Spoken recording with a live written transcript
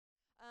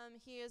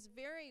He is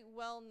very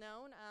well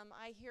known.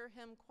 I hear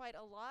him quite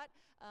a lot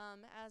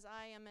as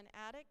I am an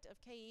addict of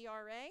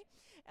KERA,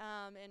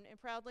 and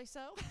proudly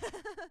so.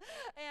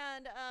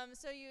 And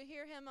so you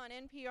hear him on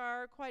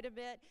NPR quite a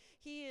bit.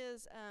 He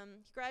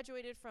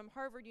graduated from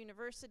Harvard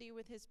University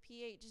with his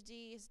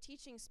PhD. His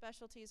teaching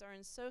specialties are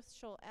in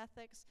social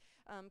ethics,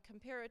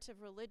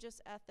 comparative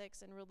religious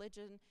ethics, and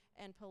religion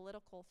and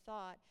political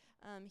thought.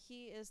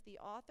 He is the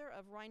author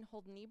of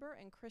Reinhold Niebuhr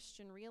and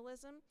Christian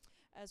Realism,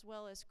 as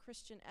well as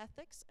Christian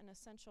Ethics, an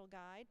Essential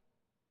Guide.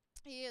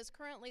 He is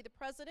currently the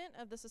president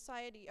of the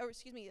Society,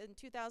 in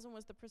 2000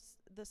 was the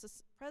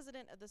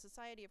president of the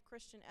Society of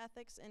Christian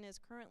Ethics, and is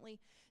currently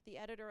the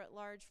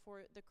editor-at-large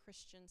for The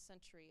Christian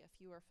Century,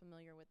 if you are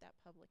familiar with that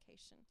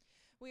publication.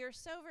 We are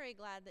so very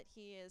glad that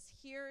he is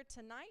here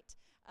tonight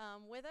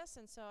with us,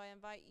 and so I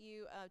invite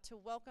you to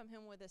welcome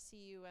him with a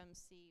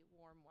CUMC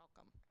warm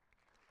welcome.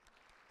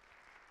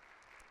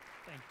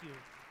 Thank you.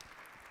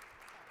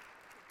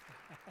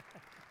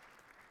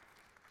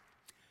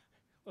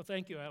 Well,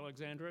 thank you,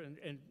 Alexandra,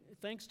 and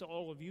thanks to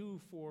all of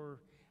you for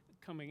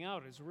coming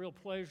out. It's a real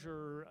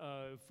pleasure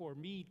for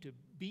me to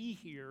be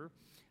here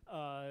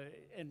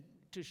and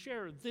to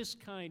share this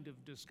kind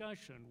of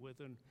discussion with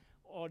an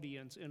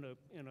audience in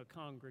a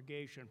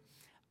congregation.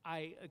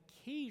 I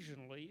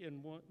occasionally,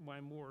 in my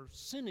more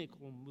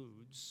cynical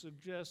moods,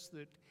 suggest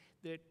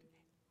that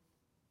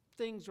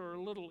things are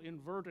a little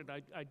inverted.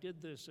 I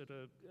did this at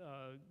a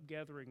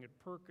gathering at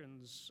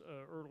Perkins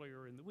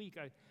earlier in the week.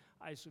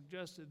 I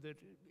suggested that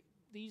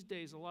these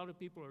days a lot of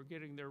people are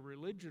getting their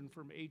religion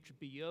from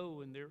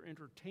HBO and their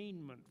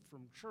entertainment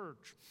from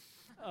church.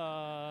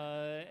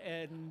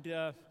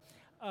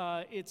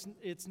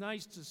 It's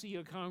nice to see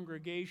a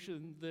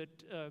congregation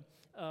that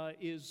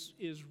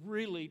is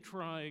really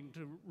trying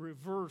to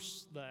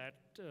reverse that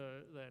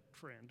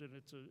trend, and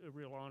it's a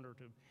real honor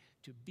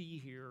to be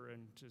here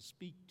and to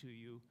speak to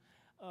you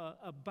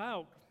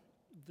about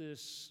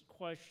this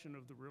question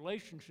of the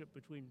relationship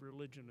between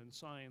religion and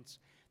science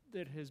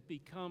that has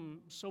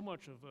become so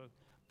much of a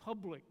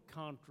public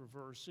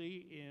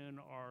controversy in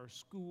our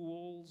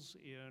schools,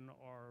 in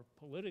our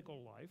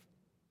political life.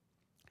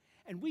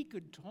 And we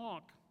could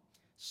talk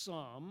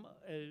some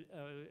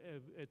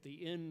at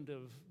the end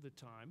of the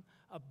time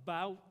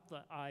about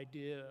the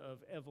idea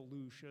of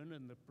evolution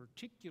and the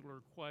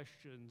particular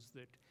questions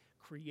that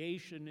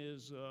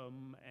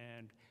creationism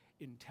and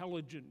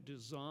intelligent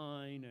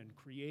design and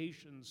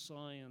creation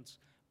science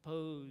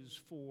pose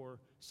for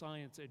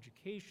science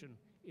education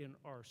in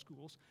our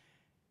schools.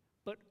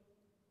 But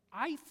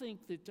I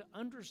think that to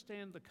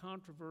understand the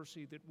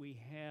controversy that we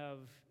have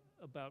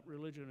about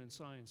religion and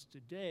science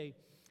today,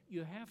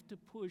 you have to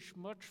push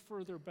much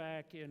further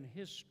back in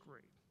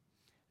history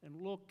and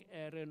look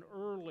at an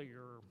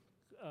earlier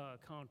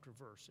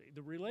controversy.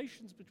 The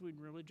relations between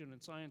religion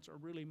and science are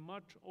really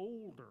much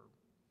older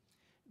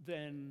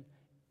than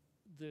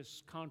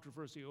this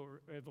controversy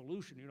over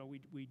evolution. You know,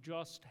 we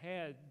just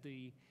had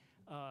the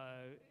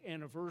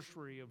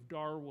anniversary of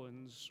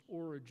Darwin's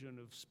Origin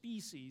of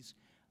Species.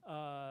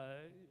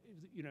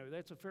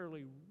 That's a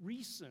fairly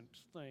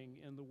recent thing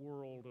in the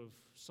world of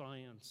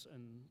science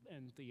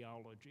and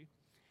theology.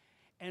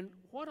 And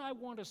what I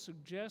want to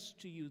suggest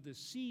to you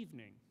this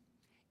evening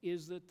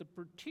is that the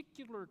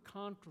particular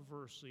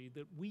controversy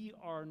that we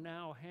are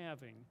now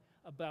having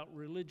about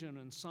religion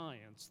and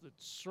science that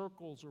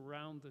circles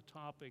around the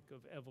topic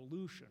of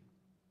evolution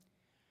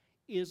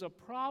is a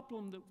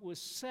problem that was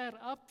set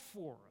up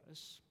for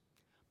us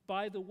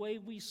by the way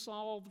we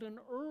solved an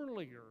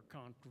earlier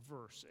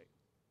controversy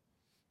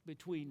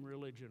between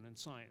religion and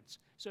science.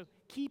 So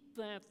keep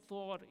that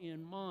thought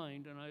in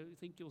mind, and I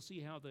think you'll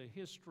see how the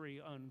history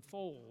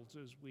unfolds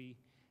as we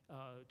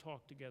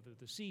talk together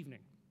this evening.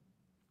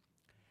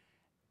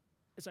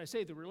 As I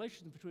say, the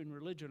relations between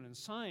religion and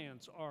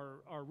science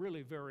are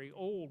really very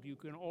old. You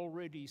can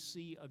already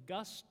see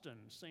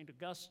St.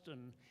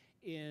 Augustine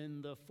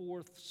in the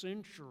 4th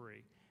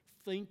century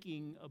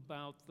thinking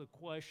about the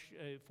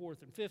question,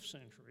 4th and 5th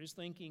centuries,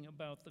 thinking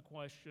about the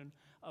question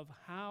of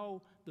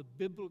how the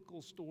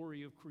biblical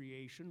story of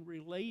creation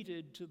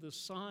related to the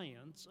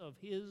science of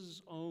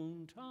his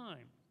own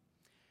time.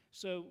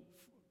 So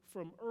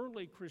from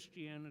early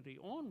Christianity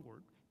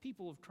onward,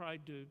 people have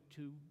tried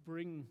to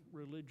bring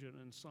religion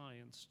and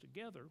science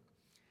together,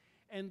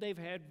 and they've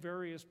had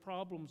various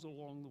problems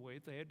along the way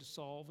they had to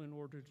solve in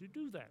order to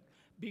do that.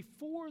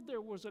 Before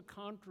there was a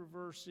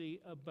controversy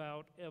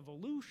about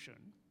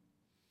evolution,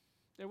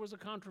 there was a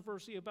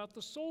controversy about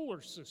the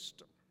solar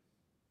system.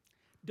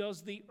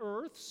 Does the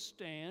Earth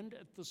stand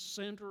at the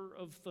center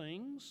of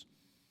things,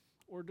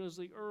 or does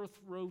the Earth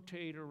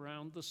rotate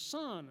around the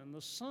sun, and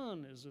the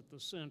sun is at the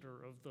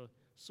center of the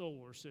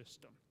solar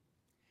system?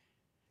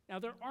 Now,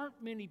 there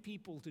aren't many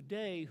people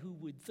today who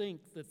would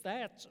think that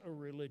that's a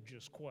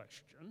religious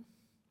question,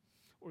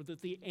 or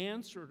that the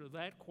answer to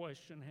that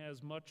question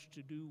has much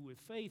to do with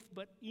faith,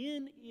 but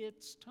in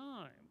its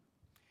time,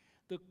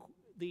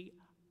 the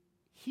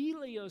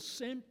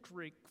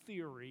heliocentric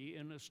theory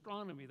in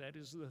astronomy, that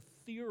is the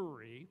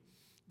theory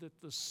that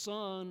the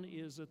sun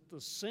is at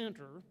the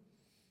center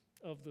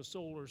of the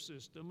solar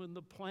system and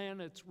the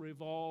planets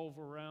revolve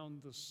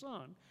around the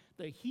sun.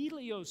 The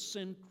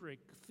heliocentric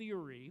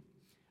theory,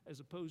 as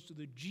opposed to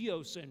the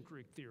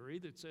geocentric theory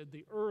that said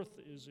the Earth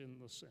is in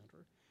the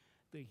center,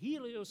 the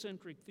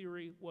heliocentric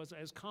theory was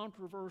as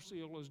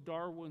controversial as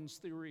Darwin's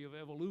theory of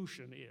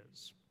evolution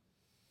is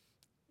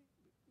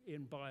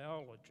in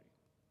biology.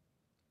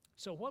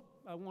 So what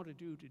I want to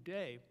do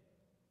today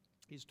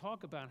is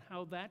talk about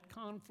how that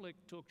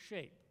conflict took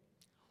shape,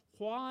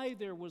 why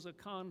there was a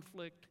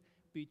conflict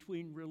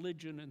between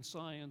religion and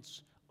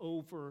science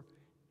over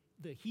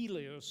the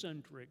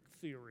heliocentric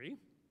theory,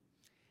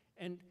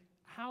 and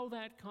how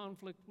that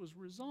conflict was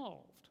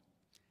resolved.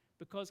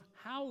 Because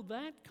how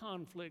that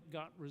conflict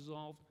got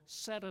resolved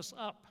set us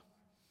up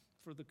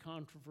for the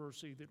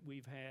controversy that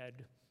we've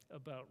had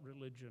about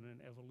religion and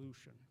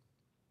evolution.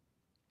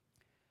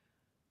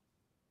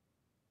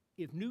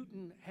 If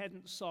Newton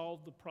hadn't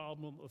solved the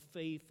problem of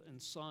faith and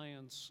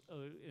science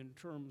in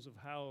terms of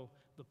how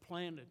the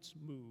planets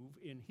move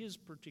in his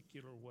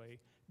particular way,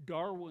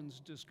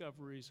 Darwin's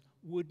discoveries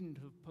wouldn't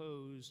have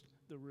posed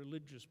the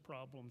religious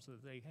problems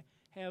that they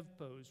have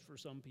posed for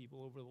some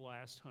people over the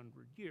last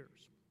 100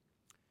 years.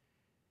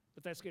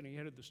 But that's getting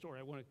ahead of the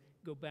story. I want to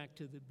go back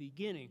to the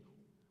beginning.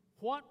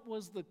 What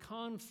was the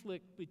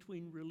conflict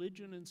between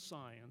religion and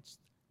science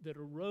that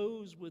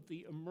arose with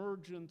the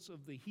emergence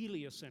of the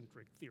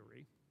heliocentric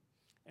theory?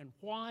 And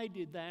why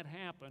did that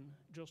happen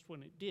just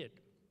when it did?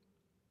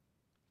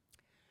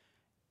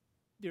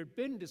 There had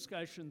been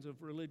discussions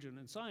of religion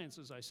and science,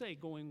 as I say,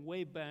 going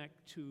way back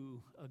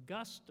to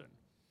Augustine.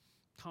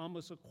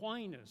 Thomas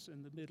Aquinas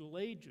in the Middle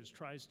Ages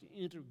tries to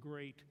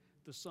integrate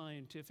the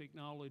scientific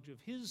knowledge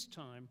of his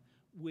time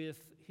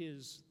with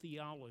his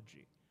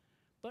theology.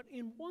 But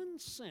in one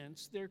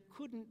sense, there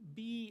couldn't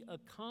be a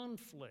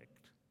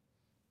conflict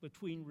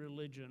between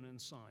religion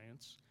and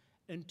science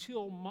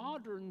until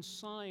modern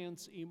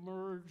science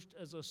emerged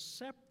as a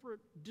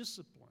separate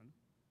discipline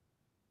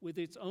with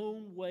its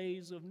own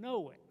ways of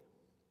knowing.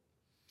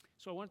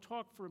 So I want to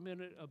talk for a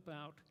minute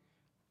about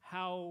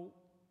how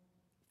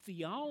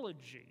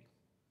theology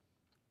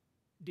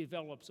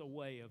develops a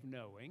way of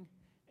knowing,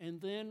 and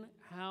then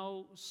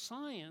how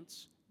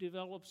science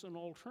develops an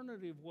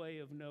alternative way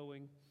of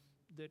knowing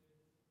that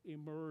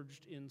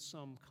emerged in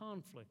some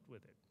conflict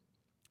with it.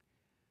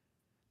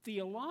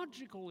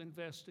 Theological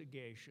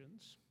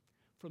investigations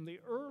from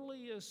the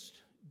earliest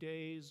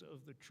days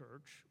of the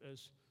church,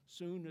 as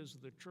soon as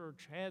the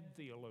church had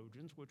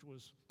theologians, which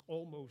was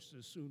almost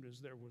as soon as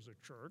there was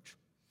a church,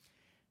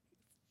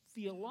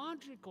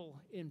 theological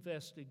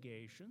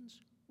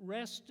investigations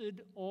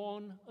rested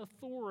on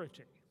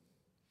authority.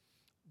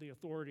 The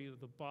authority of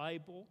the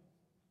Bible,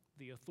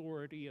 the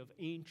authority of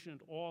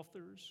ancient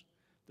authors,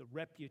 the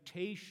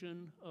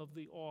reputation of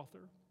the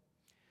author.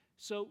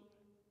 So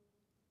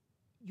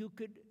you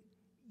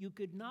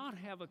could not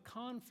have a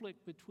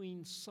conflict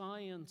between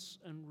science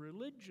and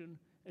religion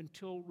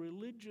until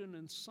religion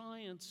and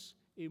science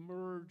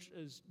emerged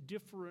as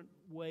different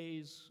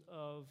ways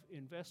of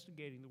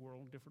investigating the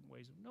world, different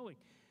ways of knowing.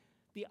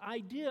 The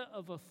idea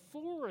of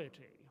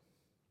authority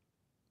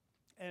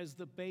as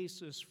the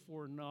basis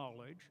for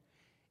knowledge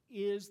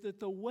is that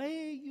the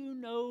way you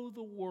know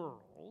the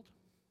world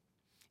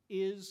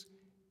is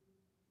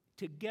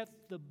to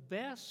get the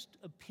best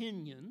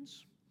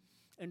opinions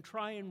and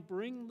try and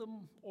bring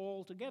them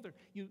all together.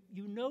 You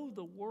know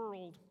the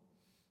world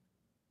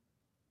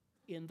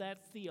in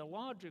that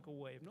theological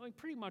way of knowing,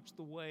 pretty much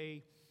the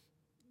way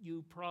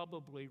you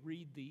probably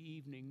read the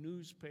evening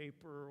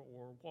newspaper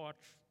or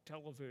watch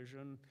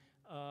television.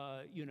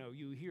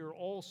 You hear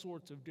all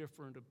sorts of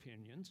different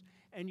opinions,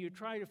 and you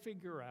try to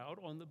figure out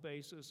on the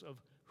basis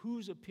of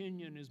whose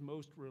opinion is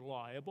most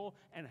reliable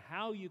and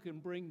how you can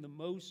bring the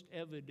most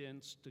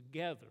evidence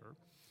together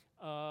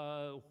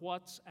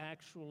what's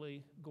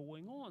actually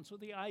going on. So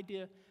the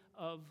idea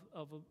of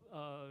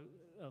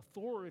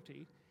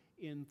authority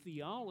in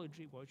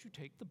theology was you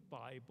take the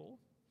Bible,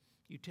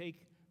 you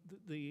take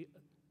the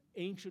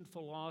ancient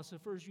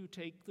philosophers, you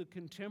take the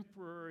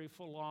contemporary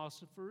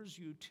philosophers,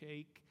 you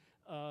take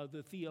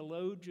the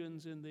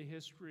theologians in the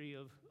history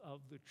of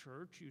the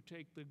church, you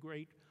take the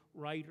great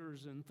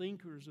writers and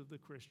thinkers of the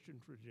Christian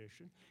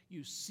tradition,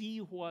 you see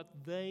what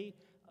they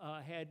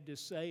had to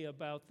say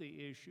about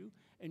the issue,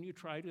 and you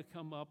try to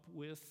come up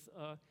with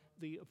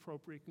the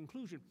appropriate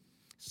conclusion.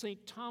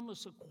 St.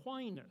 Thomas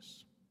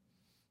Aquinas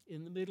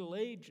in the Middle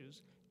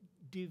Ages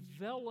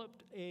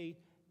developed a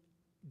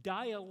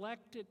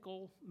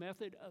dialectical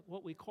method,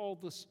 what we call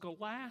the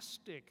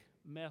scholastic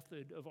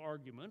method of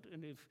argument.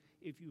 And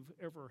if you've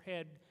ever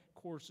had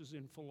courses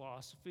in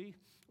philosophy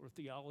or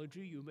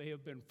theology, you may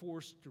have been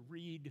forced to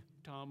read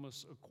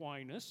Thomas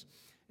Aquinas.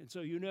 And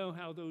so you know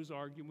how those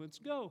arguments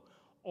go.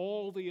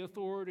 All the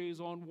authorities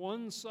on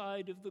one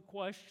side of the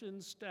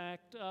question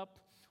stacked up,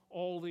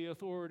 all the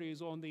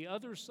authorities on the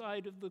other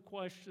side of the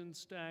question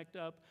stacked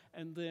up,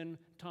 and then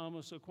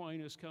Thomas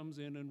Aquinas comes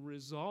in and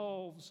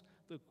resolves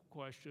the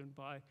question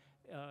by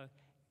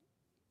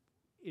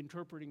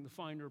interpreting the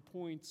finer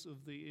points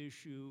of the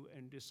issue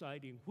and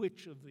deciding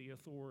which of the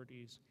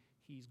authorities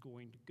he's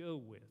going to go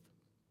with.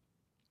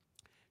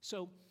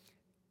 So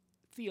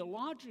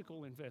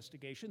theological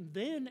investigation,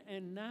 then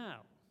and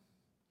now,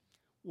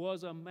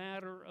 was a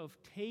matter of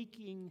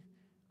taking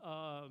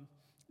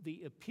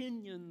the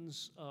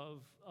opinions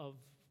of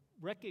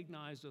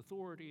recognized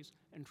authorities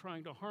and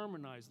trying to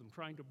harmonize them,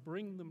 trying to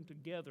bring them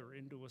together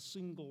into a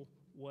single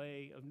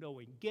way of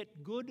knowing.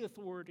 Get good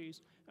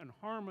authorities and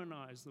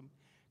harmonize them.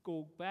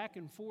 Go back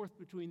and forth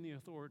between the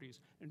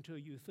authorities until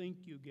you think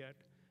you get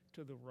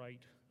to the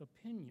right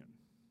opinion.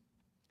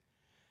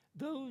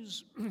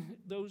 Those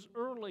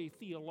early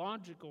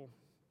theological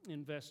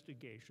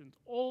investigations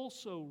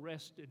also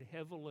rested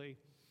heavily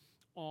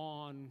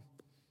on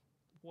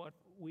what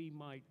we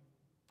might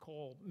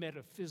call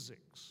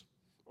metaphysics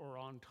or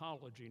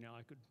ontology. Now,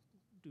 I could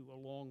do a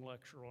long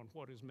lecture on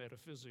what is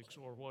metaphysics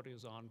or what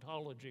is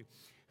ontology.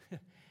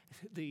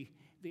 The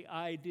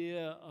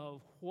idea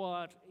of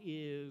what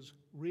is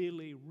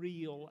really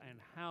real and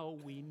how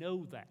we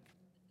know that.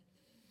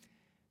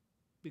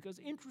 Because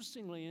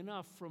interestingly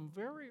enough, from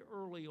very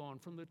early on,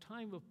 from the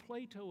time of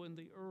Plato and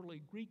the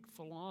early Greek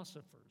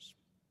philosophers,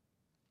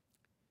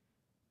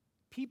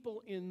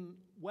 people in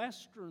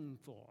Western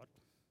thought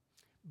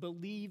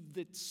believed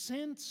that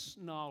sense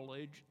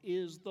knowledge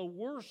is the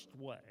worst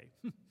way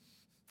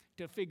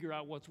to figure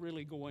out what's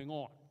really going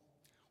on.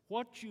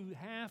 What you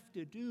have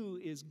to do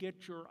is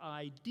get your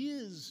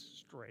ideas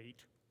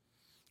straight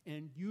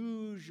and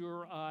use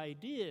your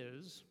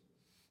ideas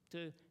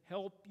to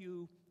help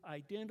you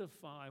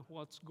identify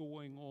what's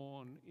going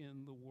on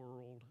in the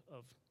world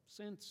of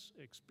sense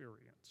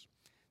experience.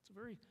 It's a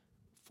very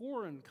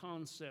foreign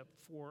concept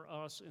for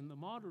us in the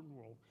modern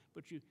world,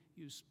 but you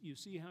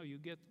see how you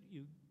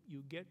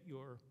get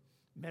your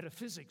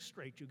metaphysics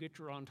straight, you get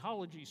your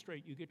ontology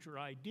straight, you get your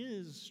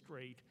ideas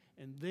straight,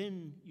 and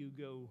then you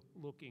go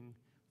looking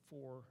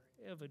for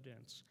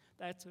evidence.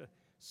 That's a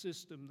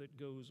system that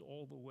goes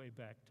all the way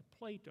back to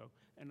Plato.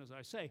 And as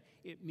I say,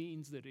 it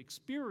means that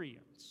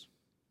experience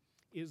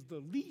is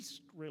the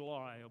least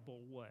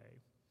reliable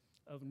way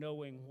of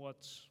knowing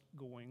what's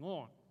going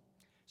on.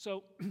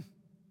 So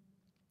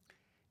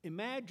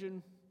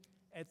imagine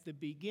at the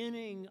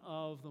beginning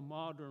of the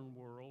modern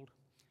world,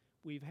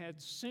 we've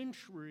had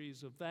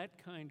centuries of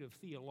that kind of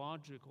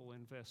theological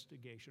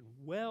investigation,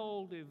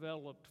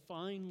 well-developed,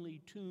 finely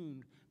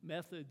tuned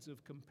methods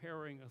of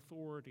comparing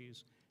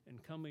authorities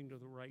and coming to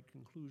the right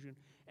conclusion.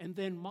 And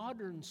then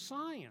modern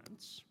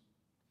science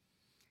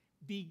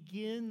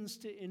begins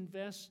to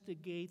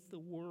investigate the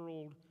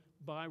world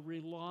by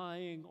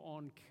relying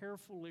on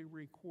carefully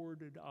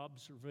recorded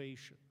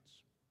observations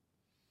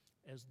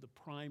as the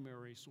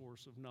primary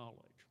source of knowledge.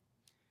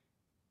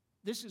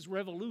 This is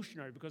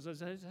revolutionary because,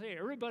 as I say,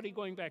 everybody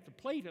going back to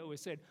Plato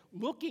has said,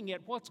 looking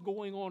at what's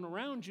going on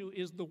around you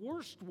is the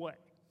worst way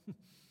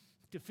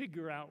to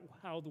figure out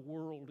how the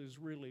world is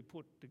really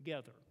put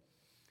together.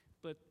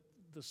 But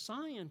the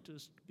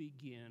scientists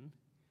begin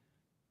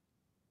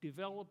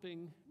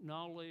developing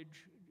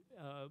knowledge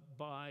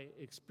by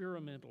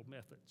experimental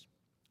methods.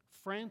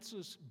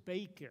 Francis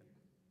Bacon,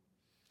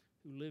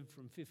 who lived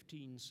from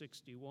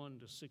 1561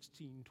 to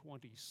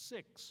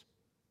 1626,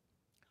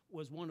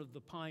 was one of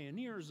the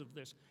pioneers of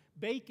this.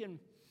 Bacon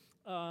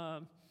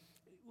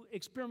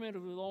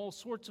experimented with all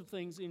sorts of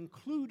things,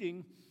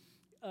 including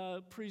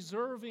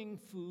preserving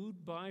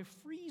food by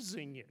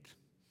freezing it.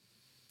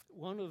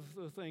 One of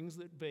the things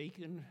that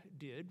Bacon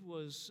did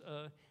was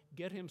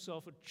get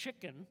himself a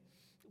chicken.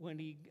 When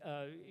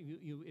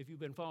if you've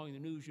been following the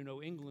news, you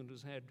know England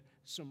has had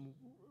some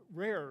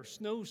rare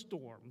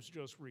snowstorms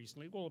just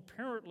recently. Well,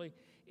 apparently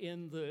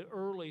in the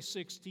early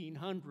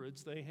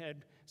 1600s, they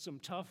had some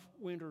tough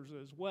winters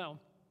as well.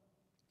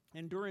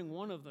 And during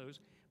one of those,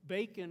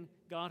 Bacon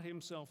got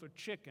himself a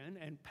chicken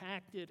and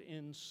packed it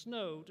in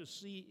snow to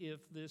see if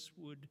this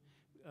would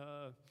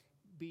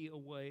be a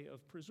way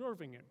of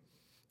preserving it.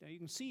 Now you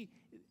can see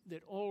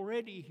that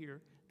already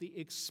here, the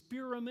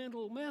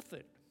experimental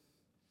method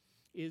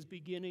is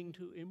beginning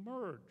to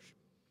emerge.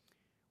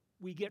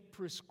 We get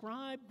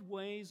prescribed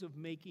ways of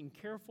making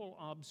careful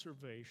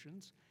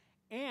observations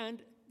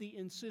and the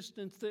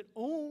insistence that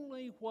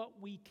only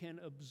what we can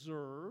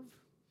observe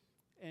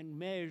and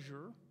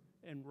measure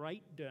and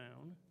write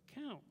down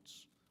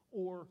counts.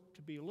 Or,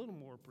 to be a little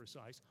more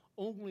precise,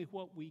 only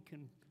what we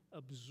can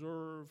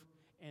observe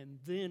and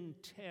then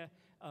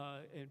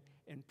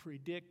and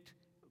predict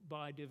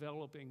by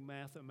developing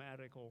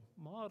mathematical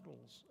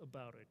models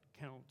about it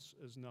counts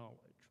as knowledge.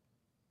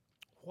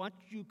 What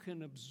you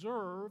can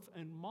observe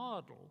and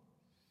model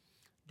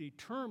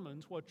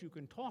determines what you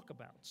can talk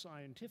about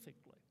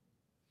scientifically.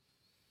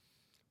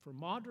 For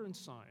modern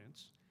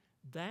science,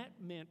 that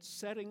meant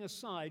setting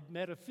aside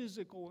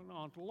metaphysical and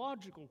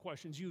ontological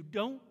questions. You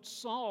don't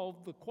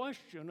solve the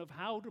question of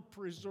how to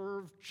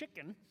preserve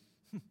chicken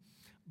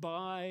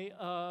by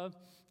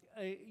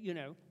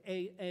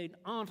an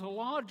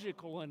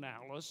ontological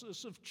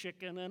analysis of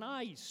chicken and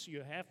ice.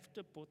 You have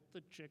to put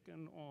the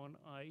chicken on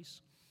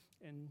ice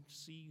and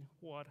see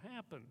what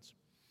happens.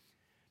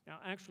 Now,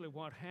 actually,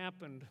 what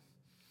happened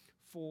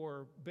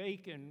for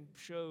Bacon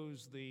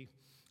shows the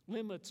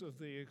limits of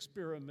the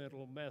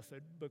experimental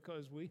method,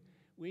 because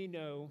we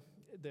know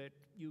that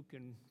you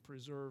can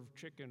preserve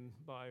chicken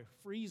by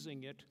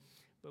freezing it,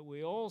 but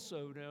we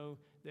also know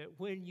that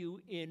when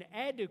you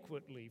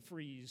inadequately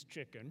freeze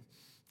chicken,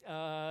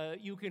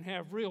 you can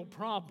have real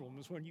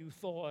problems when you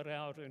thaw it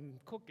out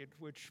and cook it,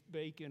 which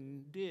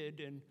Bacon did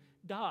and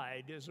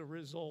died as a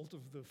result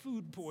of the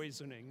food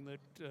poisoning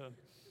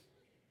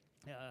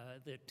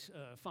that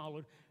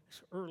followed.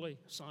 Early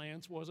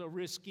science was a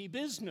risky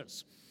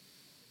business.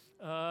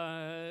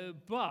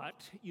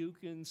 But you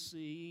can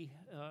see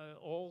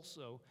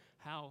also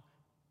how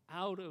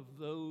out of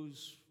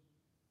those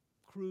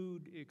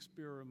crude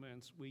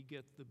experiments we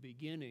get the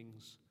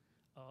beginnings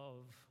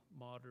of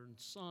modern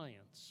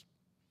science.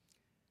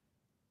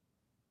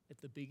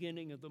 At the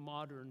beginning of the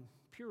modern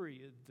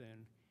period,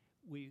 then,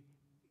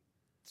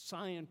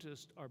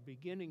 scientists are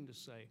beginning to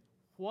say,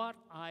 what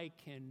I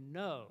can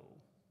know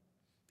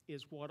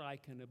is what I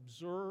can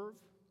observe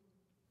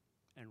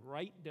and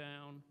write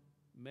down,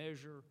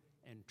 measure,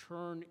 and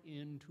turn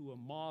into a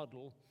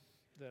model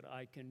that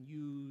I can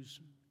use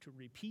to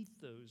repeat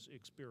those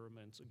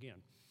experiments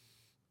again,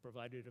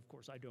 provided, of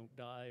course, I don't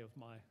die of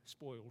my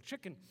spoiled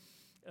chicken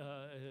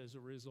as a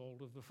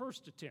result of the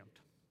first attempt.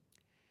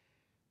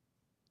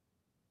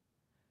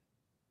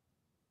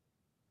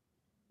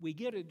 We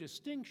get a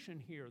distinction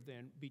here,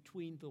 then,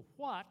 between the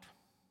what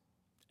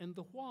and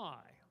the why.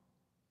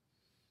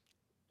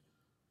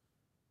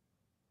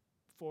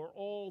 For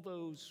all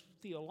those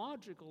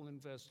theological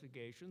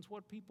investigations,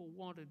 what people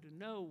wanted to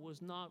know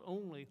was not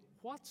only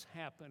what's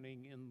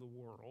happening in the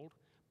world,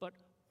 but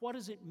what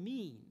does it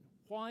mean?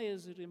 Why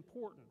is it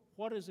important?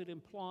 What does it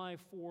imply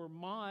for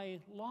my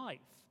life?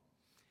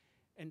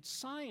 And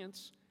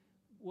science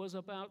was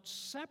about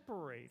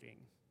separating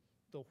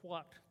the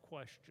what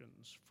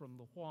questions from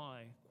the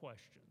why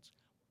questions.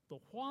 The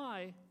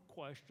why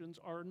questions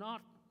are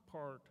not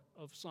part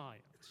of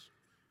science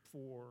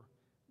for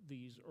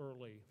these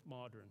early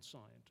modern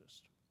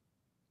scientists.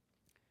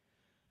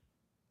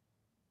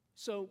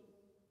 So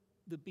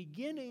the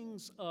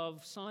beginnings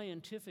of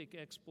scientific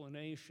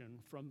explanation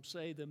from,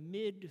 say, the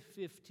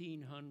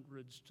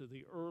mid-1500s to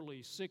the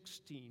early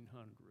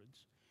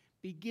 1600s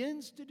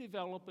begins to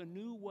develop a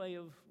new way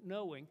of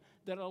knowing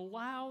that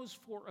allows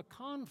for a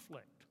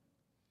conflict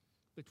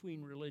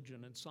between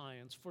religion and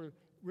science for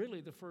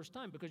really the first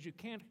time, because you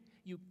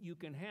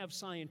can have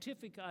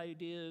scientific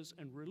ideas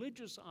and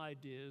religious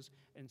ideas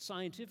and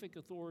scientific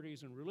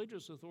authorities and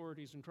religious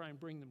authorities and try and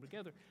bring them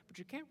together, but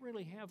you can't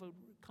really have a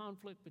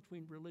conflict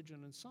between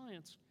religion and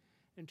science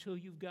until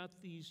you've got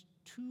these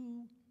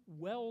two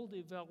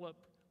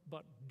well-developed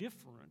but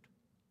different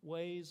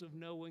ways of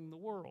knowing the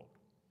world,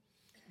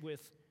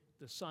 with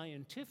the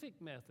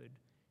scientific method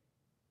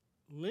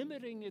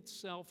limiting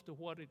itself to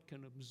what it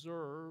can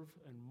observe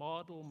and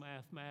model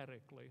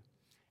mathematically,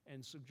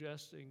 and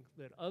suggesting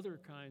that other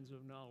kinds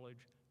of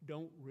knowledge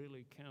don't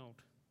really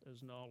count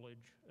as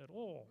knowledge at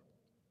all.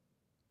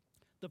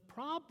 The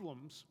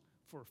problems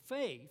for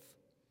faith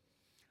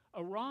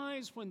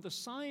arise when the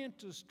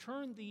scientists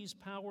turn these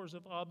powers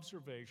of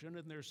observation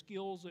and their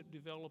skills at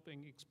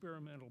developing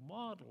experimental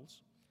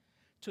models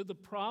to the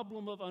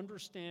problem of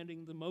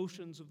understanding the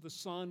motions of the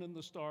sun and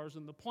the stars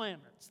and the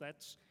planets.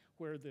 That's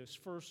where this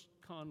first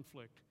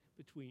conflict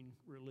between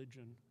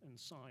religion and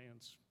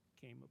science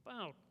came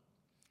about.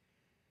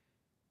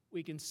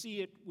 We can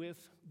see it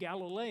with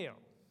Galileo,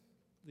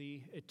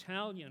 the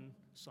Italian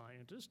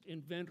scientist,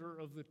 inventor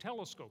of the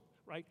telescope,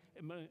 right?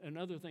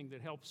 Another thing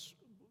that helps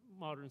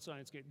modern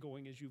science get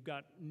going is you've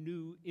got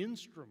new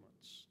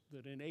instruments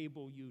that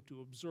enable you to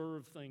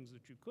observe things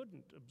that you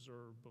couldn't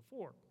observe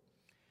before.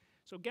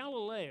 So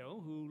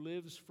Galileo, who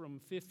lives from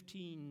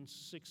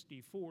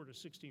 1564 to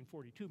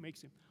 1642,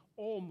 makes him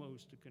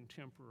almost a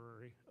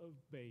contemporary of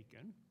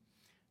Bacon,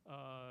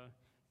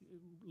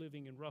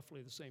 living in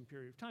roughly the same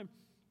period of time.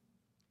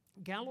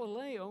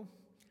 Galileo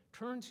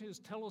turns his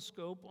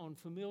telescope on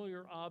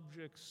familiar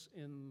objects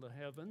in the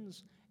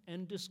heavens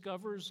and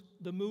discovers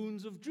the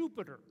moons of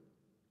Jupiter.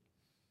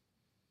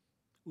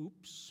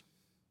 Oops.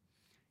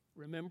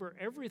 Remember,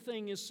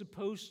 everything is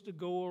supposed to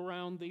go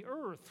around the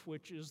Earth,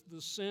 which is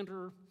the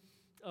center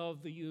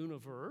of the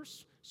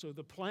universe. So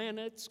the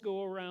planets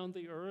go around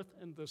the Earth,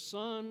 and the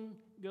sun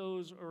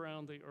goes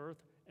around the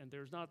Earth, and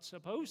there's not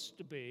supposed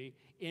to be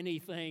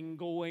anything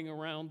going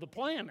around the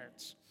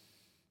planets.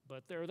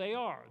 But there they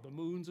are, the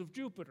moons of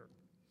Jupiter.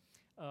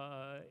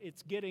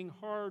 It's getting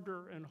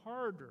harder and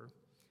harder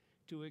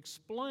to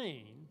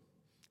explain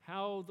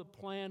how the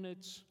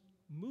planets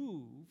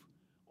move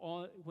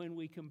when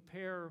we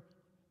compare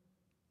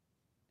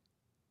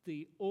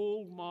the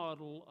old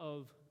model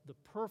of the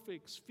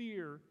perfect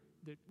sphere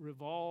that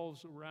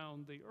revolves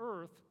around the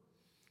Earth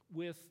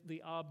with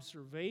the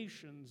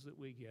observations that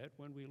we get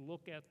when we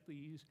look at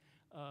these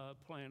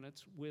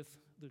planets with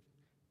the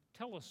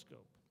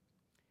telescope.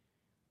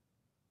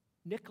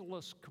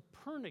 Nicholas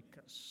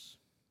Copernicus,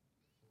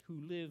 who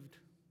lived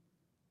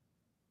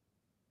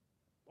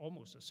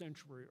almost a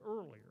century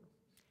earlier,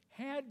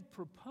 had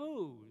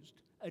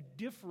proposed a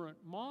different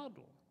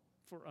model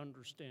for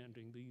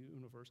understanding the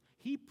universe.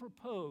 He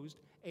proposed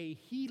a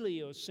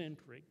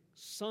heliocentric,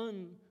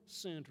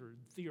 sun-centered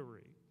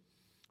theory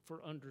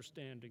for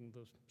understanding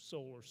the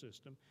solar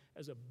system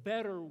as a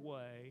better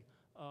way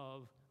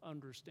of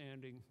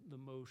understanding the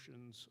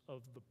motions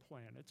of the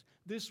planets.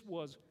 This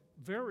was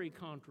very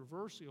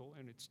controversial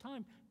in its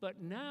time, but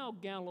now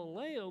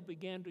Galileo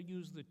began to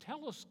use the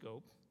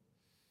telescope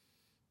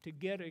to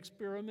get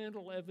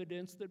experimental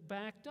evidence that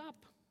backed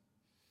up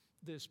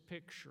this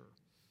picture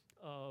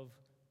of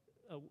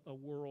a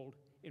world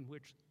in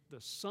which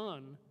the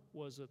sun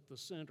was at the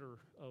center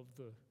of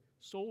the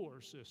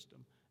solar system,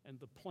 and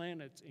the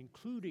planets,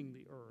 including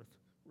the Earth,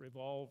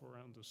 revolve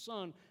around the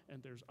sun,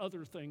 and there's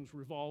other things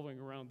revolving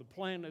around the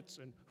planets,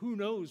 and who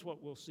knows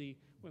what we'll see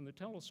when the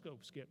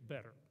telescopes get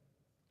better.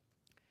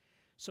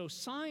 So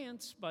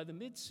science, by the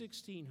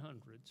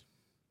mid-1600s,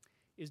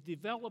 is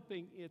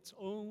developing its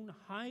own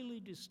highly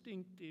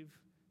distinctive,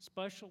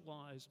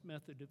 specialized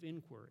method of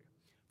inquiry.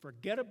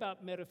 Forget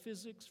about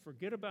metaphysics,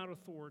 forget about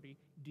authority,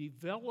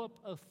 develop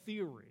a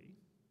theory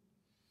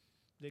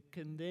that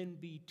can then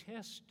be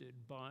tested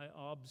by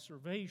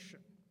observation.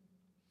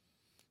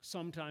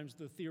 Sometimes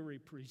the theory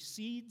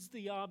precedes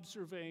the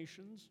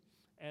observations,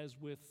 as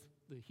with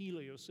the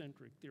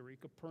heliocentric theory.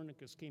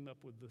 Copernicus came up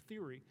with the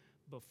theory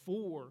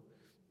before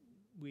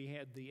we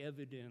had the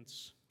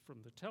evidence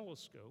from the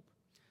telescope.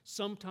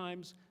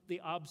 Sometimes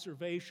the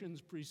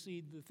observations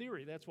precede the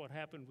theory. That's what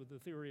happened with the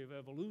theory of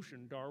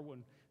evolution.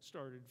 Darwin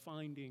started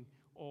finding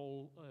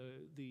all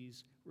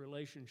these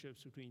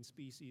relationships between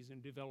species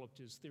and developed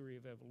his theory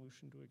of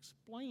evolution to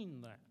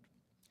explain that.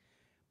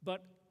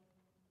 But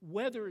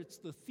whether it's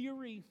the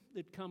theory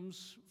that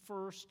comes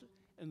first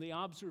and the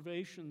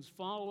observations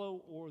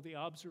follow, or the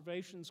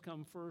observations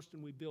come first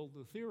and we build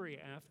the theory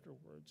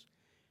afterwards,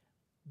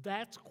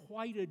 that's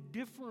quite a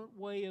different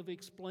way of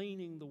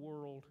explaining the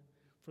world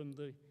from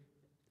the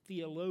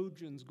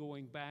theologians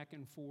going back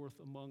and forth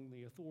among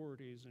the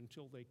authorities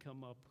until they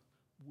come up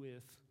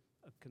with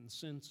a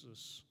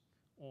consensus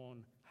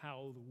on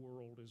how the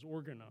world is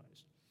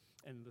organized.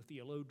 And the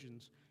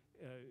theologians'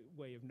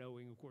 way of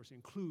knowing, of course,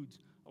 includes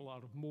a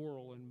lot of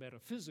moral and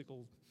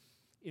metaphysical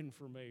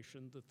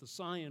information that the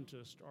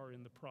scientists are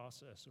in the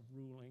process of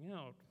ruling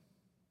out.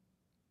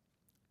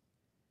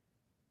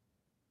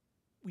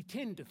 We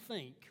tend to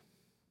think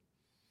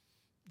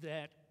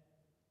that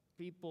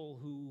people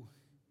who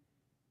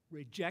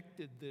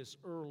rejected this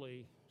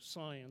early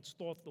science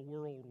thought the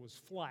world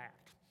was flat.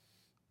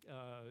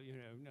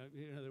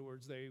 In other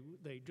words,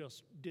 they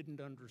just didn't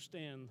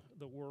understand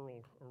the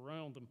world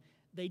around them.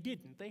 They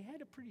didn't. They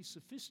had a pretty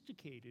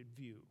sophisticated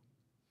view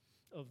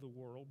of the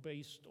world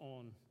based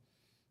on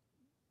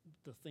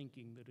the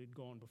thinking that had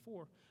gone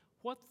before.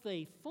 What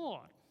they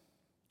thought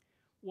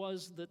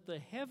was that the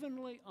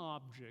heavenly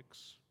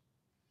objects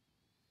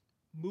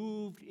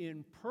moved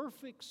in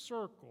perfect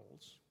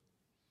circles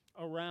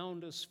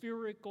around a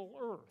spherical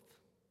Earth,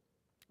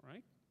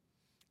 right?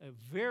 A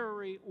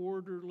very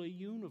orderly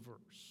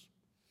universe.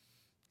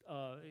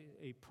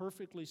 A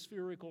perfectly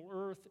spherical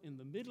Earth in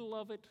the middle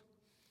of it,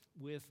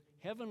 with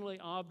heavenly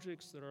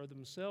objects that are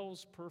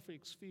themselves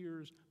perfect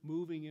spheres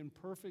moving in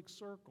perfect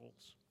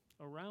circles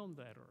around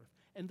that Earth.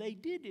 And they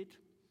did it,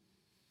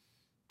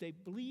 they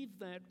believed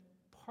that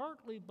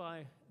partly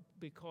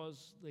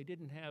because they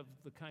didn't have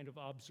the kind of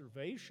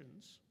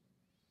observations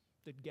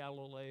that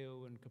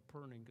Galileo and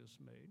Copernicus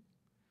made,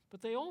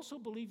 but they also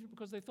believed it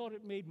because they thought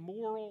it made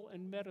moral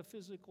and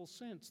metaphysical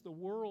sense. The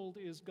world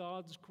is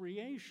God's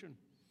creation.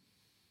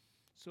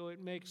 So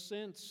it makes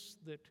sense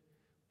that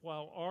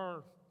while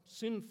our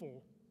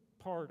sinful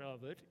part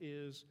of it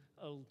is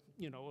a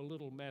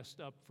little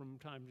messed up from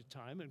time to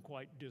time and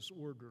quite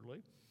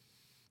disorderly,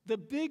 the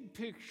big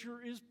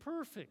picture is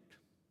perfect.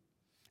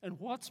 And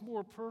what's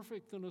more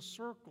perfect than a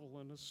circle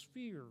and a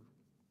sphere?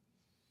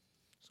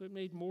 So it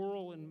made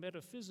moral and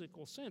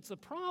metaphysical sense. The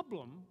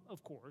problem,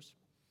 of course,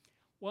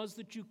 was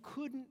that you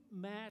couldn't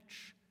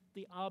match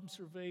the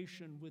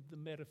observation with the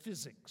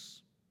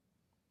metaphysics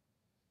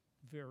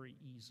very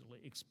easily.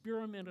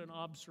 Experiment and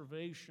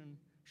observation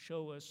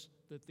show us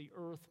that the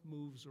Earth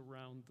moves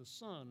around the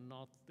sun,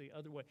 not the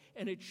other way.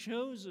 And it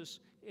shows us,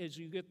 as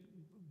you get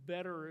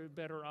better and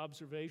better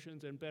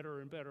observations and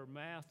better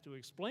math to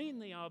explain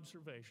the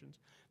observations,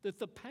 that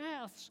the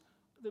paths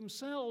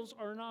themselves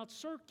are not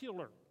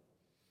circular,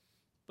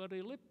 but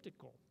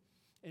elliptical.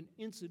 And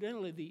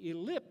incidentally, the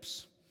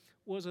ellipse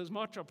was as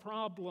much a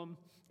problem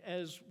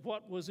as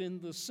what was in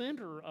the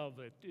center of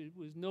it. It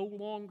was no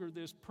longer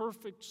this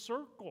perfect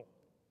circle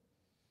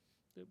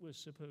that was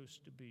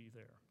supposed to be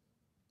there.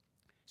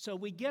 So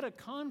we get a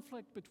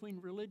conflict between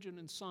religion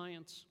and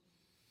science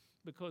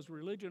because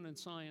religion and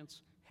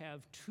science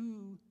have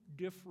two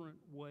different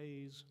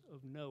ways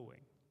of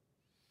knowing.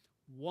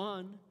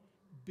 One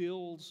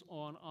builds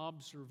on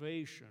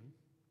observation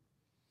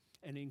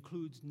and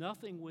includes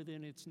nothing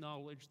within its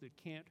knowledge that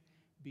can't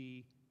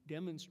be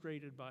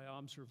demonstrated by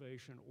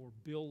observation or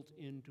built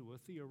into a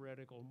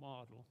theoretical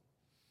model.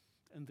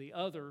 And the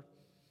other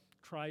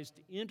tries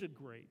to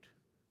integrate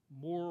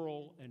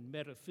moral and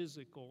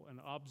metaphysical and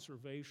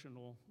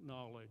observational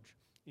knowledge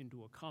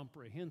into a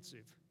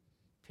comprehensive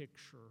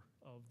picture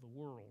of the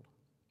world.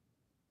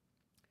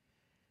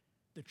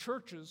 The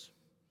churches,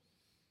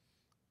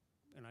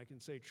 and I can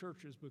say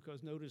churches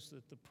because notice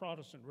that the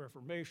Protestant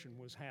Reformation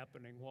was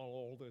happening while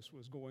all this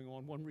was going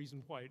on. One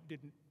reason why it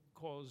didn't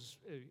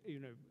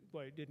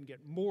why it didn't get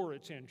more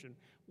attention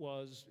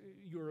was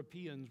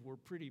Europeans were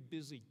pretty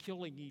busy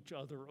killing each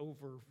other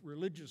over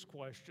religious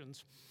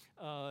questions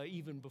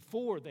even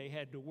before they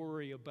had to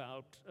worry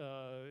about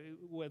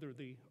whether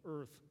the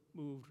earth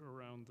moved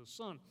around the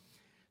sun.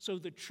 So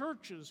the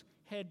churches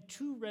had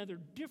two rather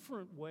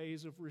different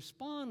ways of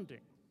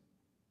responding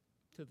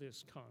to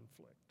this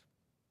conflict.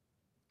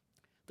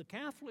 The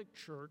Catholic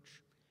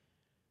Church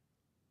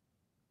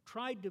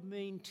tried to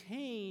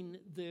maintain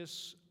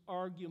this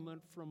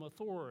argument from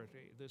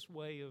authority, this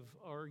way of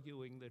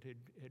arguing that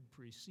had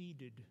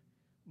preceded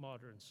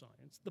modern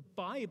science. The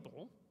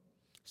Bible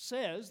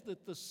says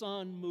that the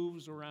sun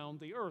moves around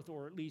the earth,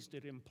 or at least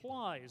it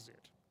implies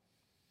it.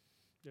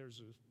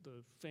 There's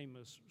the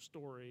famous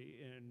story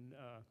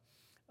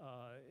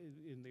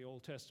in the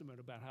Old Testament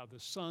about how the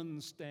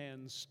sun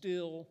stands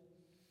still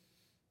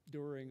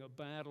during a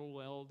battle.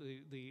 Well,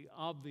 the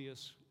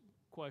obvious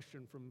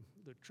question from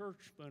the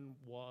churchmen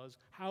was,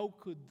 how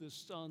could the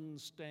sun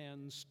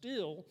stand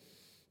still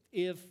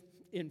if,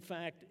 in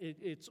fact,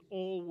 it's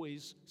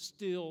always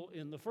still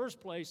in the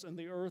first place and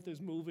the earth is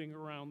moving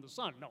around the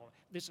sun? No,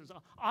 this is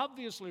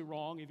obviously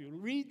wrong. If you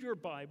read your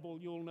Bible,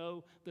 you'll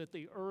know that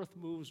the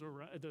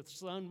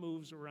sun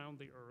moves around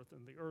the earth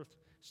and the earth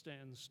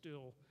stands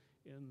still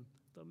in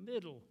the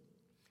middle.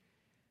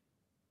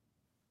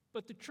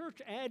 But the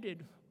church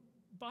added,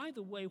 by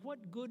the way,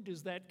 what good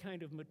does that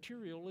kind of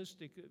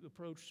materialistic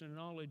approach to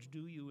knowledge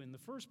do you in the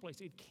first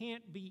place? It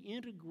can't be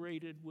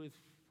integrated with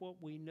what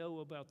we know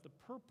about the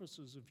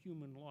purposes of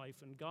human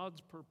life and God's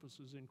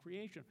purposes in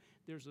creation.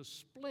 There's a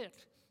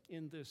split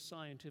in this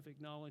scientific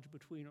knowledge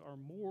between our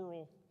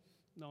moral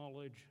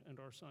knowledge and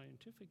our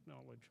scientific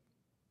knowledge.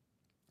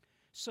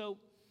 So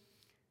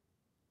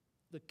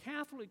the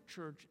Catholic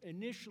Church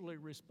initially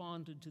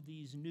responded to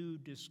these new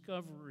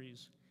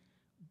discoveries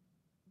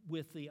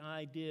with the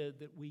idea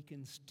that we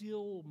can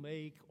still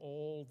make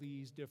all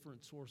these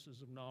different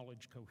sources of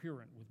knowledge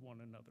coherent with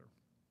one another.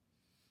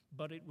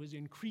 But it was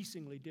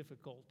increasingly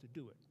difficult to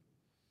do it.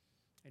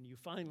 And you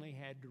finally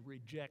had to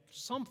reject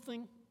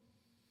something,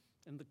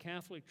 and the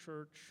Catholic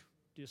Church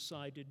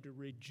decided to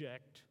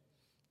reject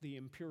the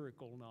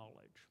empirical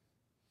knowledge.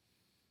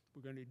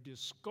 We're going to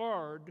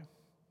discard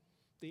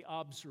the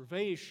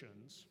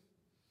observations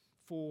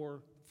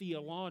for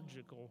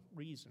theological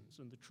reasons,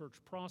 and the church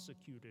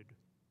prosecuted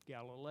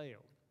Galileo,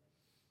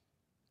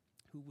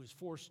 who was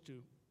forced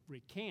to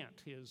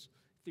recant his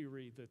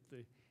theory that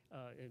it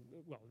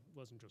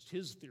wasn't just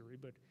his theory,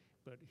 but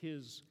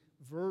his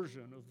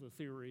version of the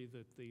theory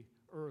that the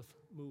earth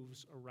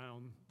moves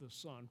around the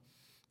sun.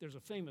 There's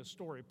a famous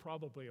story,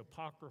 probably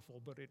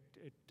apocryphal, but it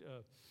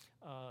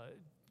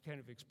kind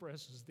of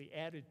expresses the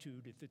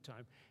attitude at the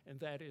time, and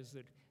that is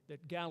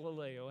that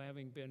Galileo,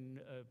 having been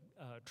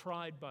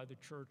tried by the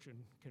church and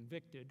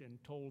convicted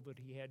and told that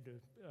he had to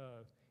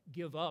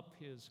give up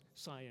his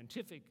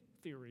scientific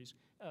theories,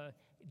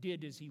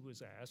 did as he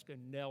was asked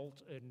and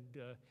knelt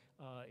and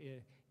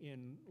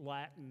in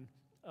Latin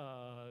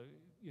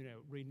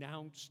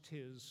renounced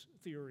his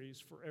theories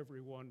for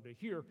everyone to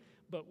hear,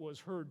 but was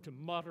heard to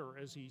mutter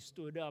as he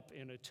stood up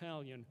in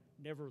Italian,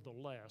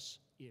 "Nevertheless,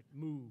 it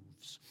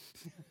moves."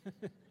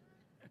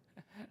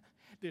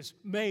 This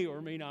may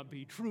or may not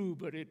be true,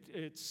 but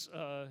it's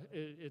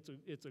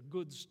a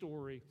good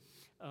story.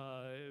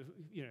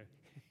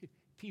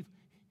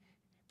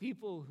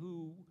 People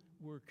who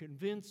were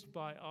convinced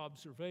by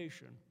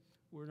observation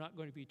were not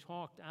going to be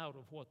talked out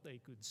of what they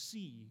could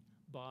see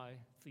by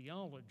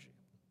theology.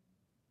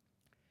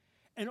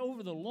 And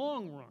over the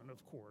long run,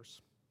 of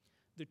course,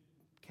 the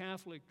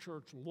Catholic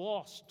Church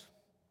lost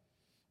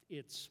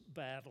its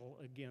battle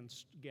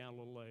against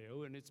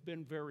Galileo, and it's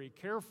been very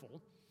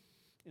careful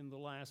in the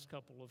last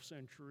couple of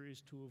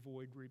centuries to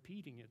avoid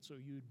repeating it. So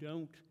you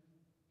don't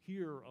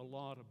hear a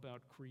lot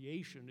about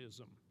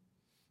creationism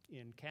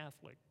in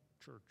Catholic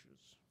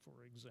churches,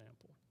 for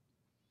example.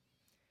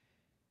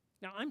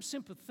 Now, I'm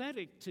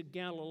sympathetic to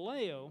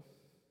Galileo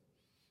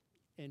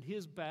and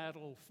his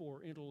battle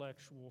for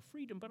intellectual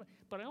freedom,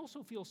 but I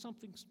also feel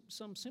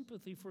some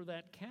sympathy for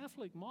that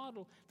Catholic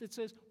model that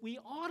says we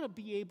ought to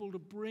be able to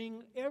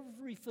bring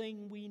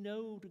everything we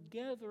know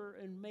together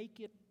and make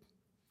it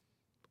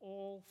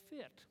all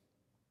fit.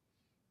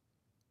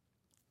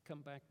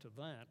 Come back to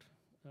that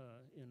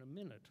in a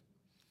minute.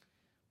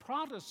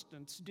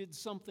 Protestants did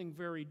something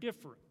very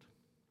different.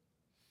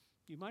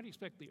 You might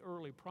expect the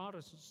early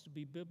Protestants to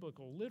be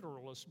biblical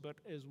literalists, but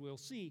as we'll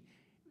see,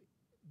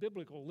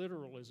 biblical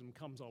literalism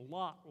comes a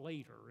lot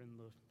later in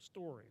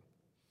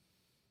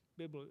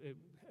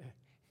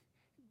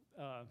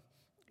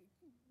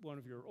one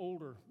of your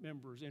older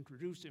members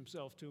introduced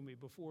himself to me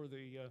before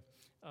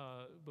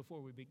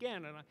we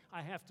began, and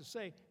I have to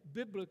say,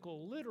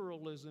 biblical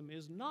literalism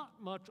is not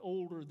much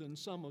older than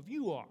some of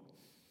you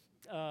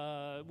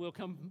are. We'll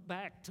come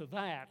back to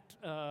that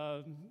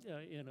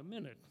in a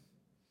minute.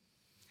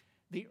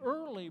 The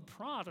early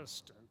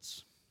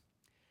Protestants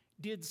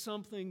did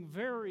something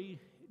very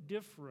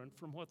different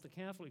from what the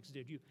Catholics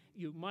did.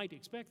 You might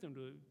expect them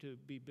to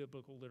be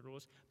biblical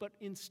literalists, but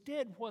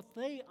instead what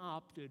they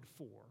opted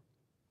for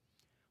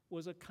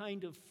was a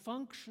kind of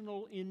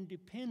functional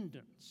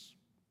independence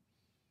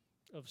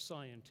of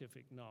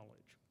scientific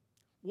knowledge.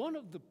 One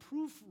of the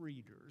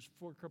proofreaders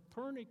for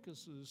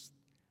Copernicus's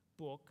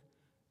book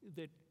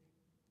that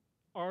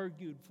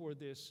argued for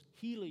this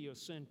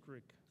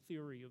heliocentric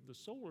theory of the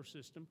solar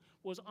system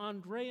was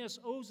Andreas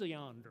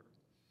Osiander,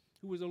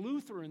 who was a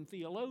Lutheran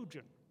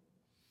theologian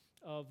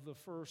of the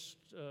first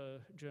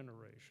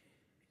generation.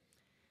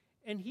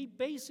 And he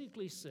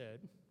basically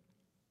said,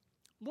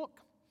 look,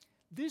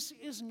 this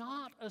is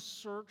not a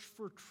search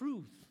for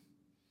truth.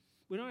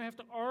 We don't have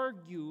to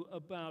argue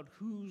about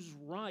who's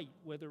right,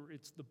 whether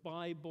it's the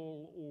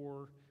Bible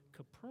or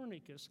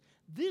Copernicus.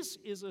 This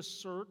is a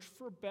search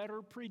for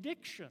better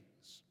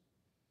predictions.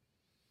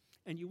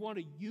 And you want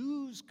to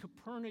use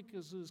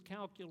Copernicus's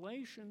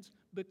calculations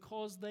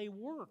because they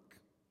work.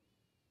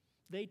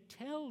 They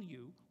tell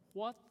you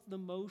what the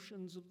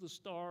motions of the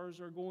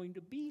stars are going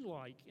to be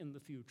like in the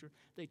future.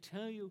 They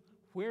tell you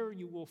where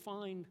you will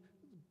find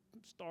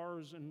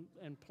stars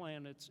and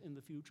planets in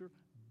the future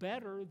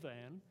better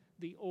than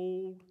the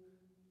old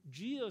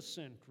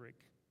geocentric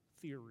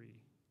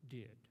theory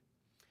did.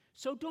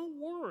 So don't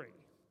worry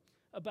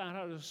about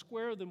how to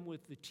square them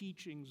with the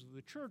teachings of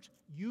the church.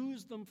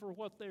 Use them for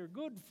what they're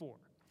good for.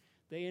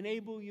 They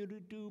enable you to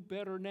do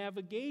better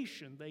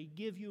navigation. They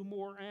give you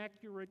more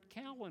accurate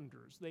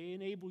calendars. They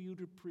enable you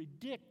to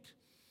predict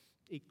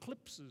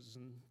eclipses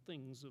and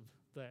things of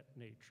that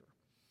nature.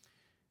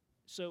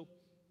 So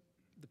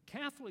the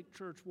Catholic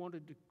Church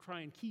wanted to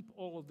try and keep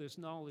all of this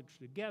knowledge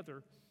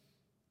together,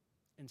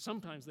 and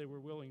sometimes they were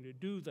willing to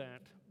do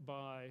that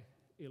by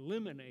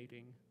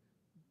eliminating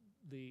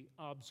the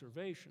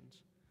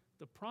observations.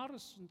 The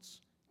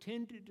Protestants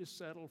tended to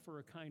settle for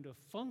a kind of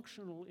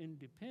functional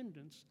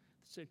independence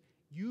that said,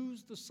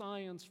 use the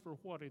science for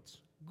what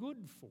it's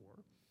good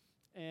for,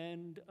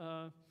 and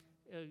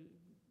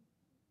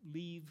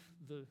leave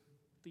the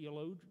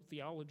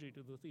theology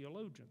to the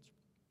theologians.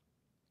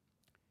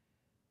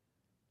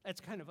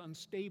 That's kind of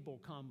unstable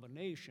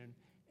combination,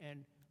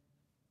 and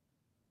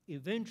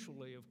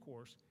eventually, of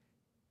course,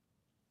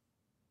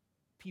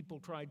 people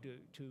tried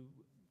to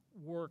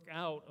work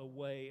out a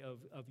way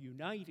of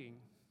uniting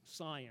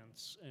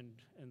science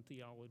and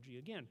theology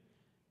again.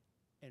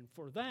 And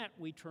for that,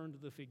 we turn to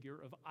the figure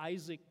of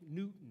Isaac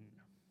Newton.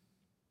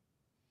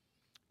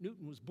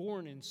 Newton was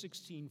born in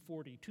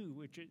 1642,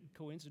 which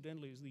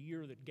coincidentally is the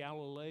year that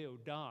Galileo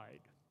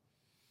died.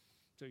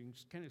 So you can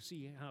kind of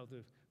see how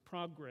the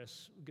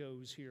progress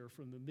goes here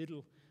from the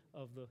middle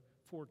of the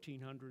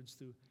 1400s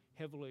through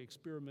heavily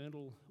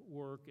experimental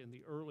work in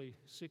the early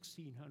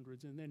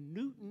 1600s. And then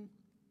Newton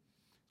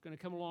is going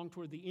to come along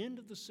toward the end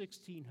of the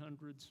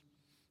 1600s.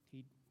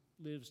 He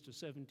lives to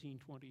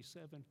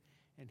 1727.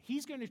 And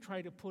he's going to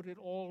try to put it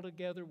all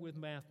together with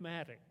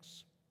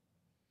mathematics.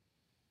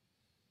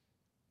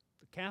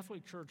 The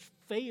Catholic Church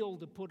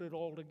failed to put it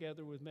all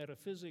together with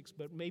metaphysics,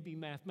 but maybe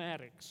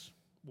mathematics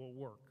will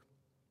work.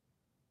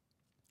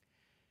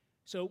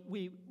 So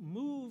we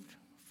moved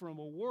from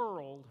a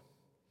world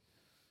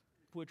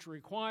which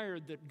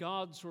required that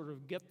God sort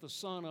of get the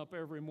sun up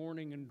every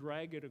morning and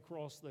drag it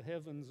across the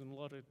heavens and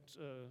let it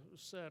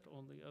set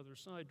on the other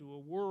side, to a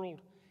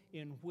world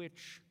in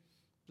which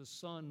the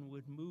sun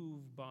would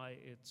move by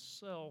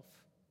itself,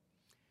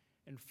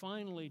 and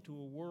finally to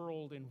a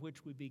world in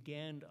which we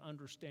began to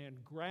understand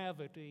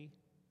gravity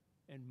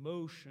and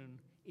motion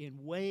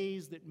in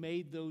ways that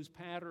made those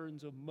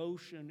patterns of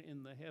motion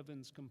in the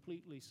heavens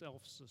completely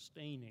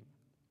self-sustaining.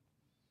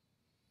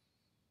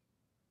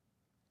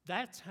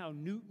 That's how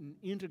Newton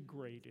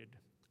integrated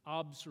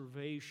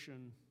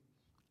observation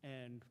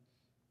and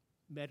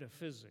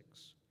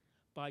metaphysics,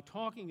 by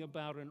talking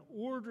about an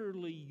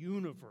orderly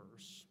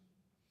universe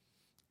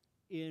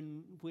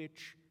in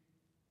which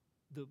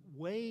the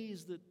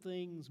ways that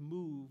things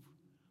move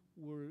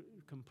were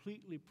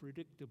completely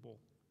predictable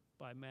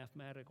by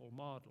mathematical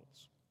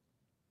models.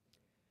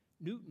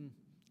 Newton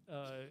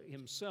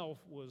himself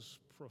was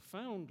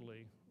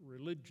profoundly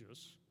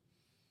religious,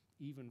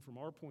 even from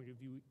our point of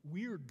view,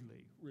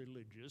 weirdly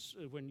religious.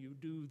 When you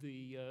do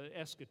the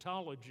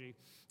eschatology,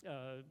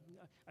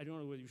 I don't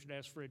know whether you should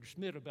ask Fred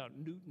Schmidt about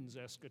Newton's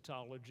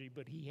eschatology,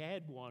 but he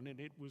had one and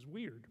it was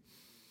weird.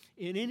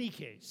 In any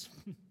case,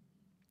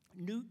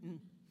 Newton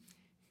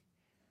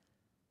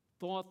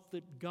thought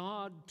that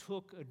God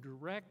took a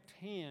direct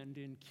hand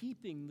in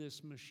keeping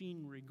this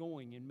machinery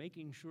going, in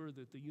making sure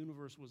that the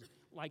universe was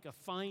like a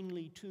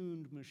finely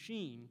tuned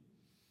machine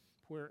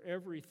where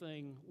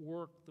everything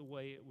worked the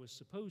way it was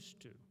supposed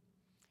to.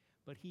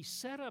 But he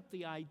set up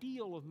the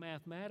ideal of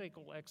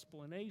mathematical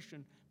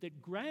explanation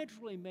that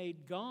gradually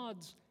made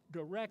God's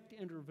direct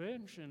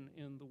intervention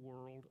in the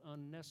world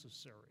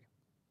unnecessary.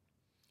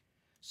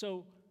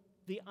 So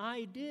the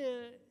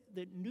idea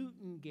that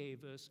Newton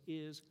gave us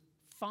is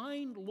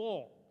find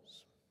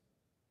laws,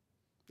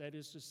 that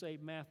is to say,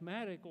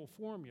 mathematical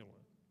formula,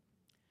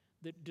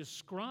 that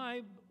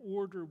describe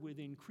order with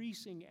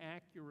increasing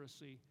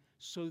accuracy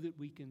so that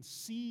we can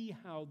see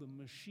how the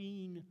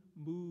machine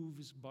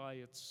moves by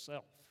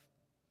itself.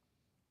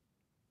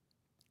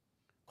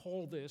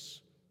 Call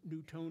this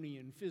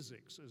Newtonian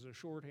physics as a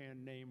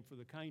shorthand name for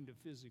the kind of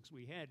physics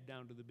we had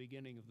down to the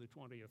beginning of the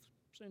 20th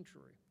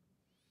century.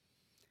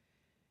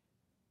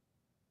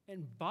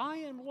 And by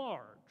and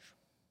large,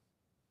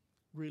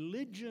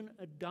 religion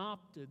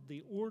adopted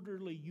the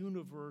orderly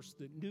universe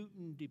that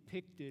Newton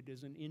depicted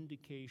as an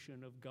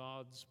indication of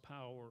God's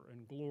power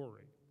and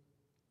glory.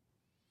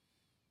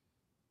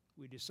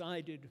 We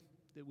decided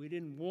that we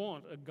didn't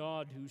want a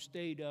God who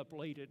stayed up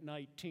late at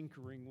night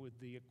tinkering with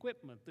the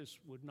equipment. This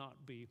would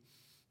not be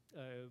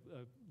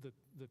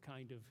the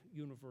kind of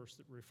universe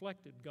that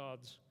reflected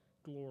God's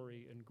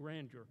glory and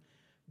grandeur.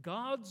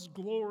 God's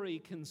glory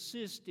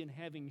consists in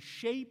having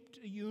shaped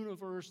a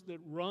universe that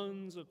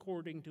runs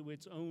according to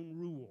its own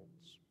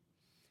rules.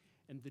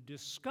 And the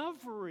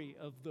discovery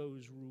of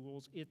those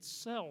rules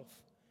itself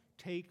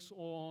takes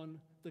on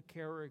the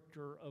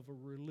character of a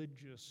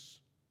religious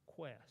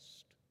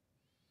quest.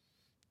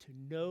 To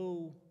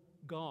know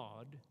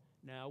God,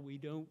 now we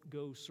don't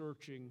go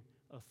searching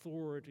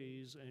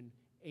authorities and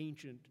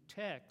ancient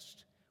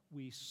text,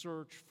 we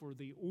search for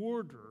the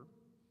order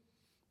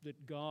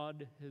that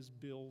God has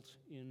built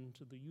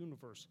into the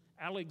universe.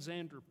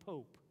 Alexander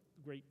Pope,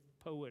 the great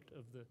poet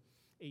of the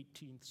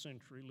 18th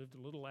century, lived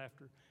a little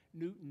after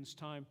Newton's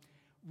time,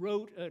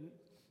 wrote a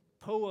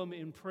poem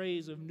in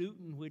praise of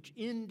Newton which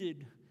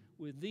ended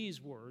with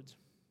these words: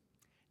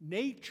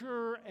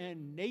 "Nature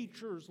and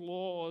nature's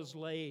laws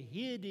lay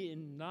hid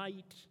in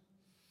night.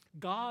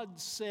 God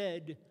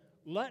said,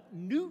 'Let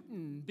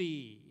Newton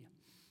be,'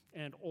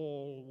 and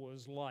all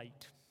was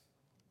light."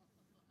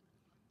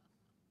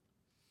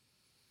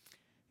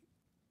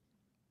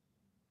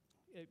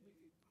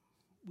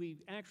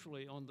 We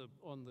actually, on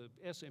the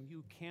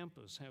S.M.U.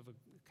 campus, have a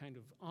kind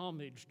of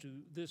homage to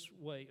this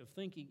way of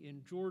thinking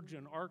in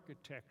Georgian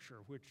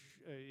architecture, which,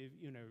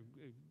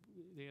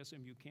 the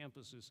S.M.U.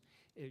 campus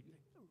is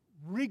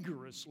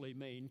rigorously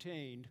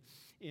maintained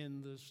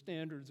in the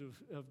standards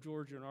of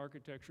Georgian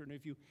architecture. And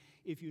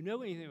if you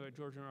know anything about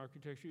Georgian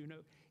architecture, you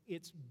know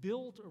it's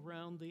built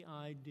around the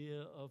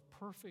idea of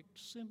perfect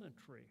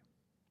symmetry,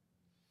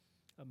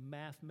 a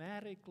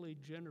mathematically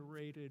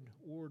generated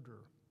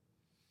order.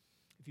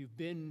 If you've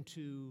been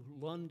to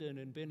London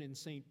and been in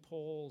St.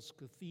 Paul's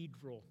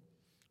Cathedral,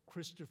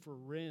 Christopher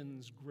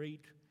Wren's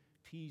great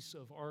piece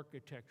of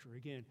architecture,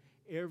 again,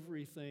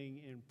 everything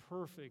in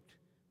perfect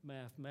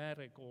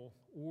mathematical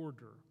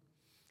order,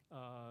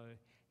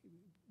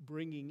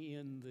 bringing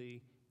in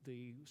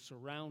the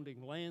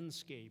surrounding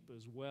landscape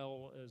as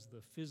well as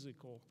the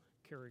physical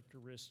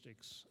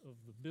characteristics of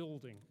the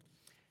building.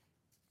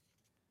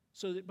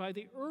 So that by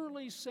the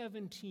early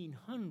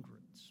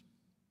 1700s,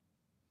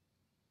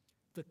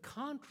 the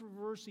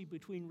controversy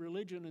between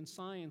religion and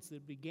science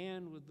that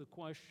began with the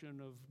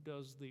question of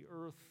does the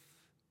earth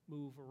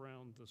move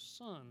around the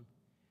sun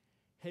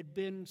had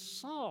been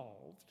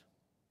solved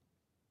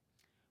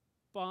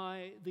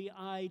by the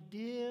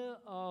idea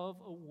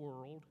of a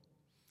world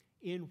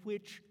in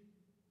which,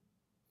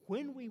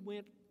 when we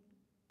went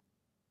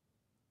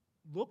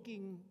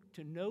looking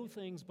to know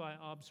things by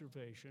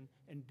observation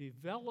and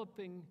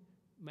developing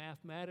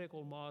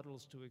mathematical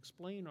models to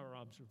explain our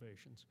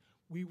observations,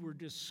 we were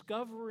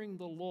discovering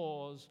the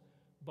laws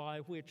by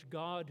which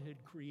God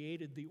had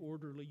created the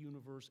orderly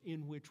universe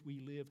in which we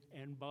live.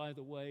 And by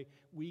the way,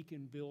 we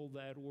can build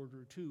that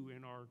order too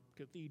in our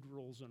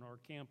cathedrals and our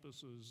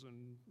campuses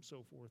and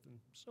so forth and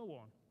so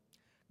on.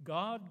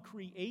 God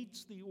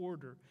creates the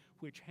order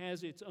which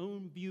has its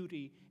own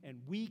beauty,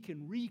 and we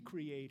can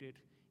recreate it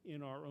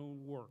in our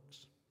own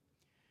works.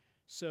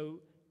 So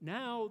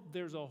now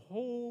there's a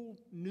whole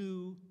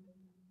new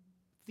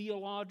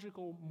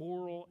theological,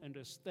 moral, and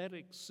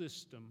aesthetic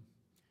system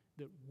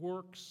that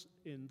works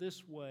in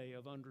this way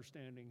of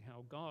understanding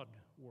how God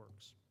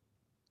works.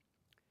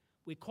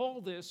 We call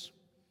this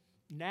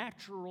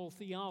natural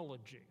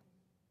theology.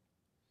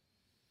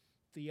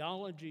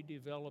 Theology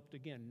developed,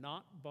 again,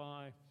 not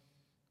by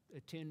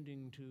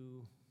attending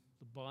to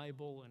the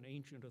Bible and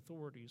ancient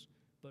authorities,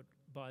 but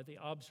by the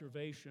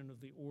observation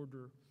of the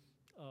order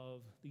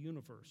of the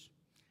universe.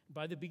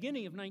 By the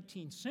beginning of the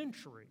 19th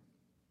century,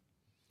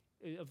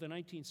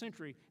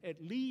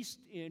 at least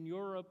in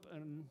Europe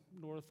and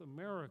North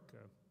America,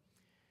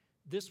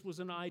 this was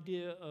an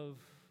idea of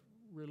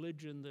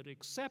religion that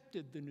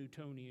accepted the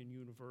Newtonian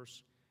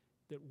universe,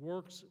 that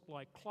works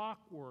like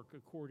clockwork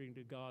according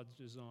to God's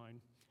design,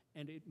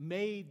 and it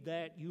made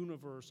that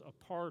universe a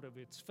part of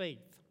its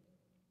faith.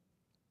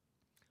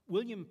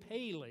 William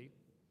Paley,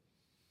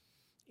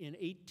 in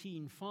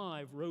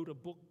 1805, wrote a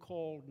book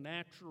called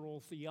Natural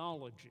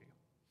Theology,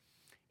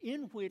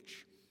 in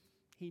which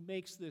he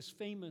makes this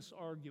famous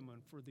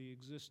argument for the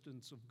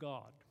existence of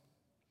God.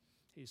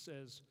 He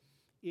says,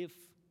 if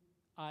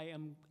I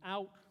am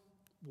out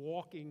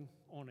walking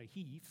on a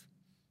heath,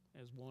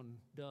 as one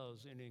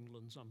does in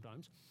England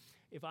sometimes,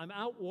 if I'm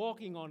out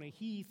walking on a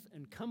heath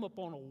and come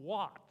upon a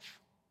watch,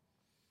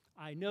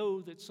 I know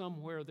that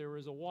somewhere there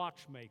is a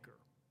watchmaker,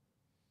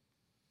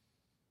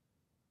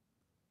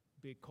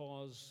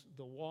 because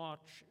the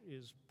watch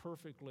is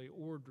perfectly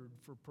ordered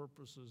for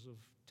purposes of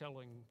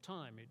telling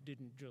time. It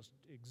didn't just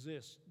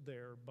exist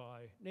there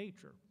by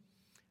nature.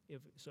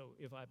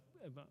 If I'm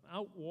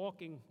out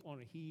walking on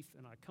a heath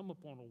and I come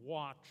upon a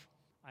watch,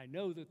 I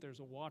know that there's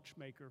a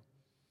watchmaker.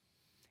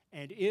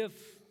 And if,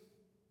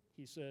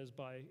 he says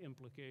by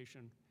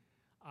implication,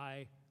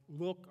 I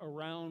look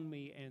around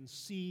me and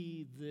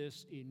see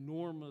this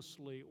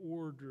enormously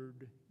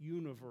ordered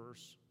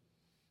universe,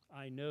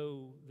 I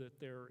know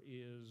that there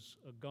is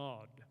a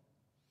God.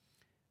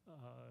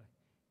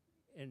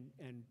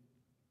 And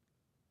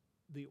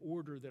the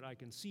order that I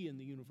can see in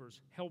the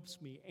universe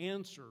helps me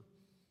answer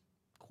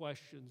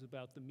questions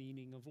about the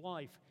meaning of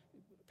life.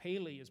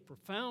 Paley is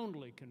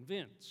profoundly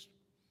convinced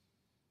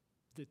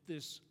that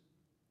this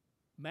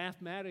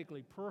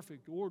mathematically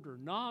perfect order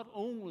not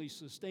only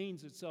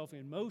sustains itself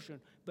in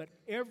motion, but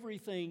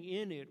everything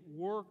in it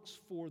works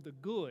for the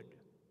good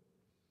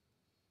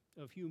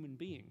of human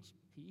beings.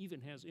 He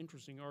even has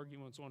interesting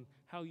arguments on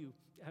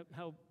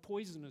how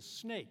poisonous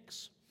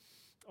snakes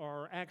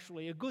are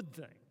actually a good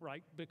thing,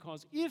 right?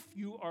 Because if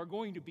you are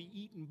going to be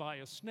eaten by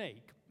a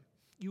snake,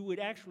 you would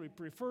actually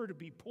prefer to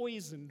be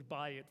poisoned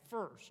by it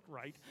first,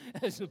 right?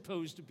 As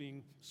opposed to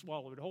being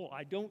swallowed whole.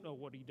 I don't know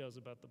what he does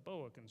about the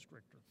boa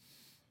constrictor.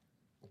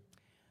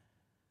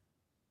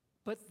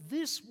 But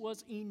this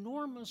was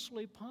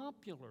enormously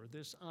popular,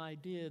 this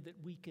idea that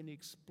we can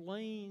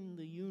explain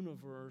the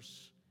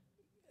universe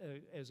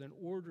as an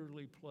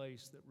orderly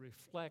place that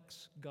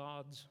reflects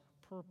God's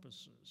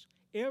purposes.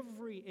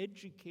 Every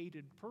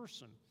educated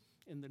person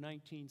in the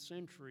 19th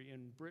century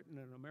in Britain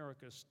and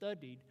America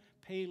studied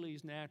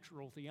Paley's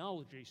natural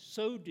theology.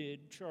 So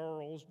did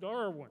Charles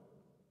Darwin.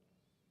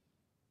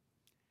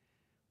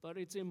 But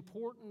it's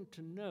important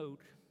to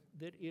note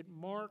that it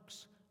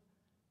marks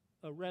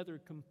a rather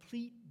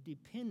complete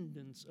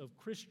dependence of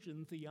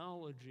Christian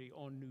theology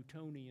on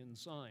Newtonian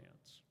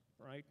science,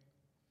 right?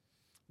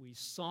 We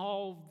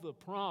solved the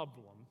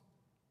problem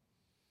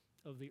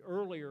of the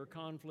earlier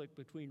conflict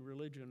between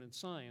religion and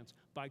science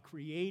by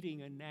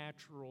creating a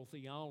natural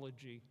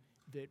theology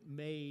that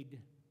made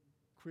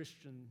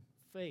Christian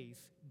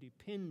faith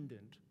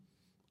dependent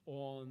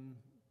on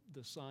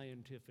the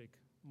scientific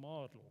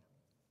model.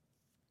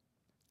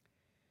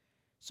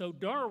 So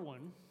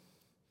Darwin,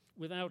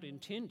 without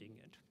intending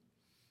it,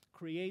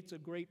 creates a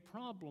great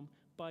problem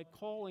by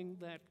calling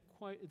that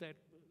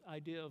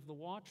idea of the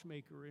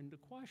watchmaker into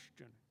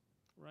question,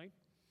 right?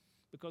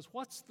 Because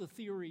what's the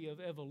theory of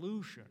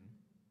evolution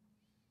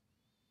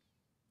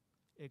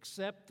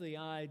except the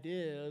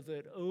idea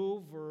that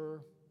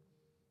over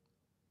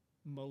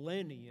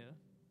millennia,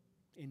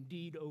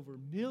 indeed over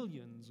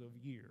millions of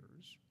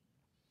years,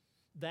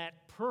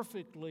 that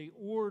perfectly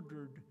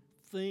ordered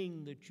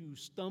thing that you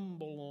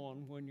stumble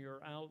on when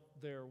you're out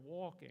there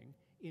walking,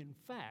 in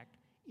fact,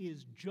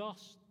 is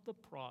just the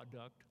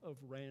product of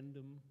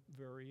random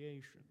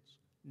variations,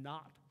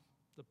 not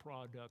the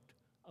product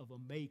of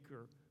a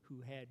maker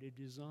who had a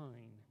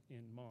design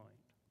in mind.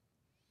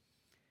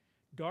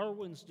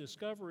 Darwin's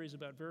discoveries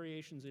about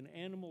variations in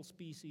animal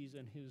species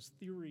and his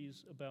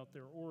theories about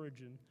their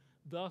origin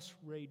thus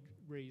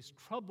raised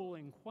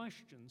troubling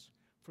questions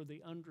for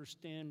the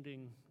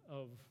understanding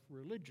of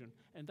religion,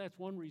 and that's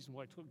one reason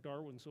why it took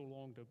Darwin so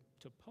long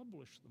to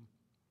publish them.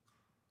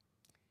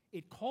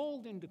 It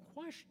called into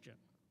question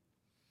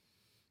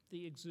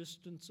the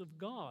existence of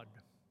God.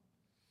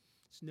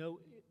 It's no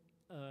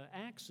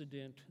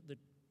accident that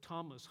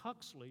Thomas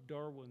Huxley,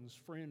 Darwin's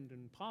friend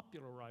and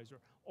popularizer,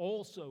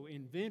 also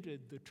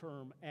invented the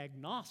term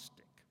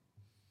agnostic.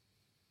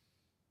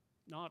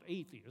 Not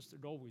atheist,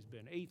 there'd always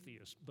been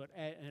atheists, but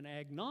an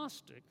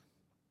agnostic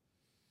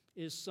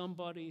is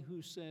somebody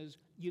who says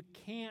you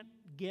can't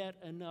get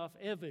enough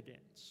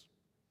evidence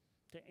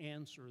to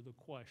answer the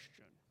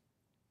question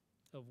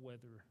of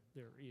whether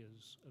there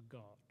is a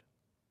God.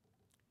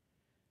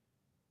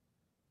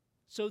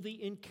 So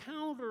the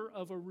encounter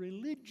of a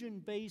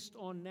religion based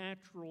on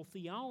natural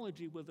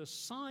theology with a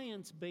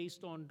science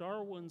based on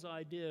Darwin's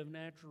idea of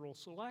natural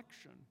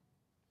selection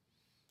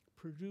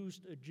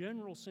produced a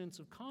general sense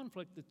of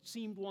conflict that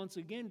seemed once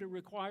again to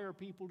require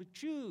people to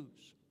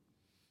choose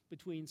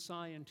between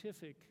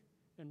scientific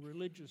and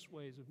religious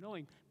ways of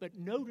knowing. But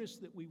notice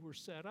that we were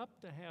set up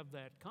to have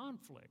that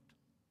conflict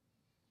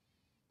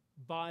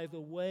by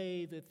the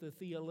way that the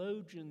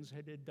theologians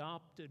had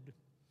adopted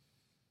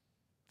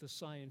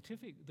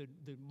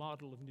the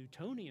model of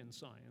Newtonian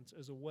science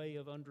as a way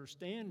of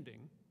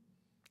understanding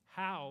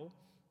how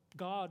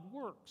God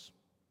works.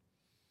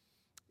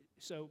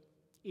 So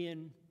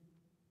in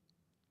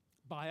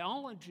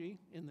biology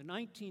in the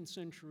 19th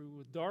century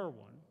with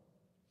Darwin,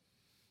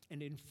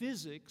 and in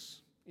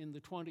physics in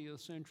the 20th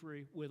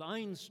century with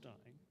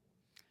Einstein,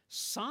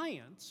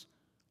 science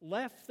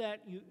left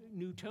that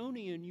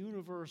Newtonian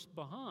universe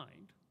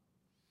behind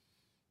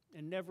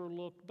and never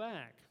looked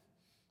back.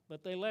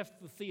 But they left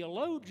the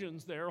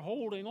theologians there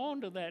holding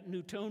on to that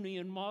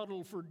Newtonian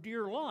model for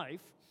dear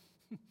life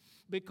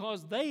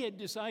because they had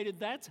decided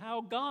that's how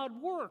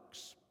God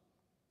works.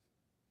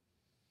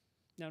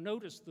 Now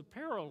notice the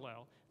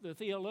parallel. The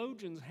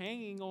theologians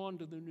hanging on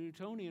to the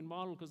Newtonian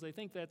model because they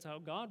think that's how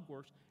God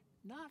works,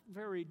 not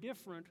very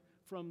different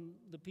from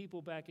the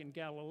people back in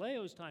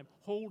Galileo's time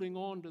holding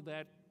on to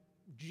that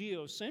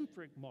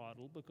geocentric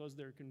model because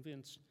they're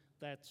convinced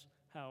that's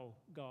how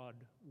God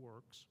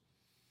works.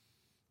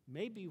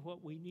 Maybe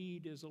what we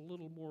need is a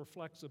little more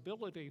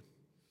flexibility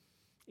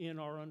in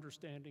our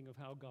understanding of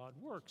how God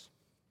works.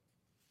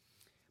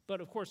 But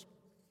of course,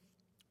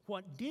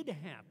 what did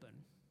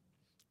happen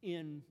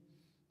in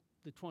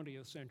the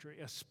 20th century,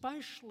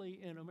 especially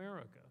in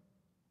America,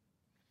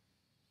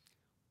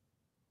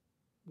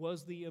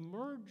 was the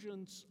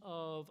emergence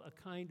of a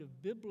kind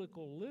of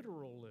biblical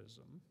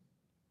literalism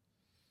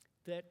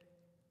that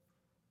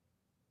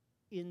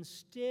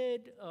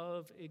instead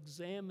of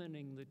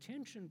examining the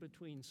tension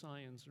between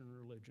science and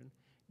religion,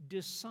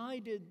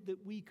 decided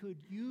that we could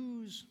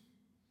use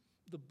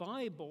the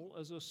Bible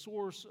as a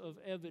source of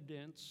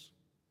evidence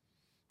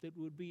that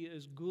would be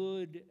as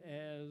good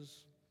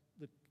as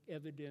the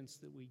evidence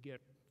that we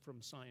get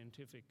from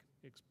scientific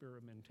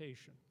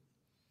experimentation.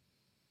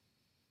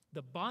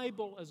 The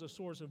Bible as a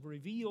source of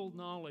revealed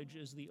knowledge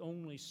is the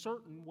only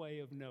certain way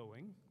of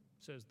knowing,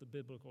 says the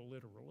biblical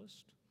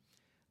literalist.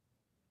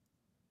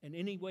 And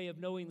any way of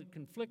knowing that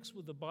conflicts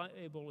with the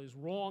Bible is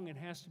wrong and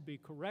has to be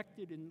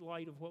corrected in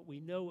light of what we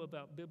know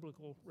about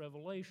biblical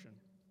revelation.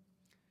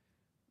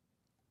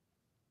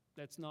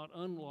 That's not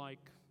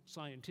unlike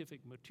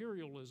scientific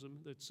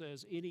materialism that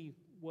says any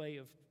way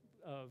of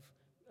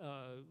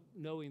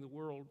knowing the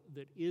world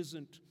that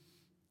isn't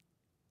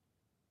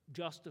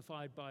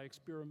justified by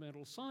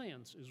experimental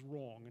science is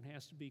wrong and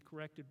has to be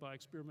corrected by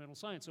experimental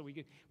science. So we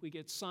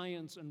get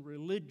science and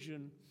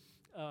religion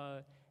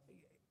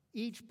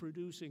each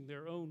producing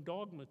their own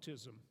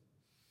dogmatism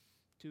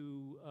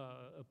to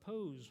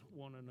oppose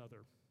one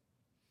another.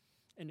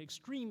 An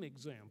extreme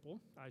example,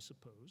 I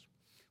suppose,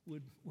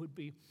 would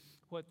be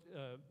what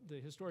the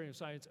historian of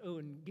science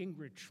Owen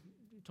Gingrich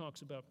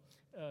talks about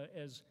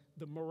as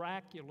the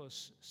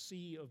miraculous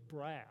sea of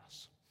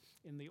brass.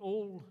 In the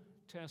Old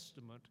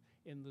Testament,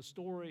 in the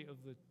story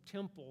of the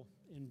temple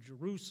in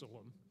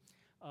Jerusalem,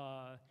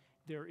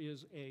 there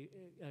is a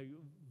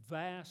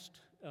vast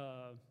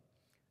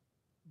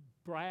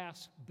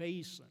brass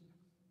basin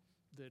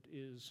that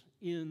is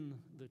in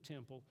the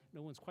temple.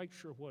 No one's quite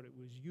sure what it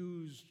was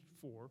used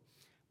for,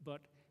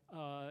 but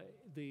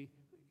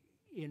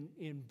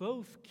in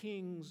both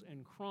Kings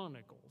and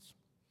Chronicles,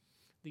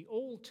 the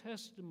Old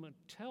Testament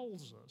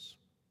tells us,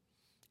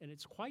 and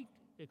it's quite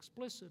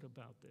explicit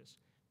about this,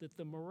 that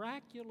the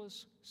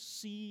miraculous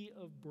sea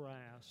of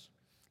brass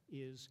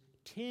is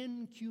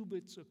 10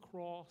 cubits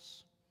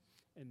across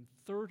and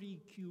 30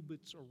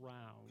 cubits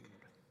around.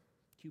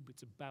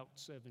 Cubits about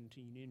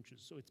 17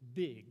 inches, so it's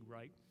big,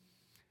 right?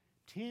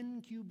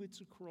 10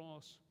 cubits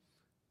across,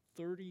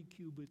 30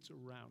 cubits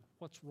around.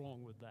 What's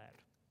wrong with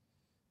that?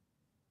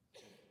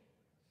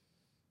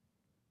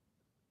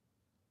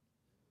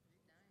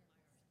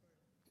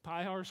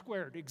 Pi r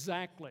squared,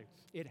 exactly.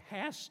 It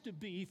has to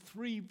be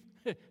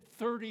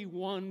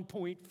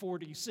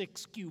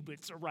 31.46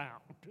 cubits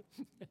around.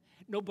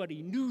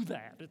 Nobody knew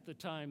that at the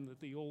time that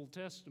the Old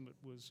Testament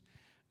was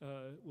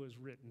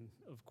written,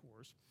 of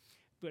course.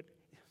 But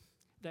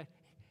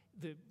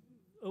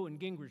Owen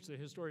Gingrich, the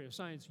historian of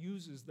science,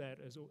 uses that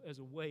as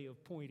a way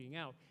of pointing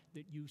out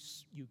that you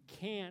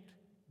can't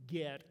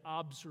get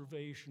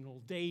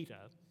observational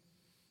data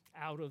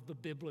out of the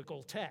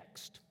biblical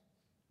text.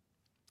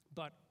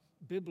 But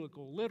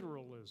biblical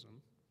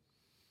literalism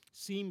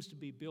seems to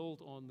be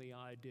built on the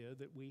idea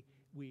that we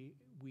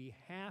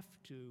have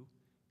to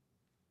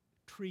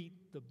treat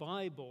the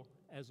Bible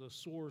as a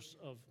source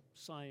of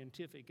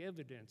scientific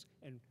evidence,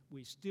 and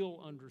we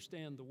still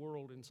understand the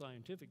world in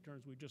scientific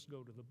terms. We just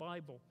go to the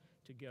Bible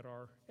to get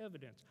our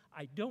evidence.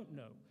 I don't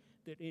know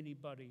that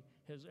anybody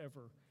has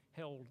ever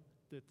held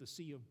that the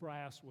sea of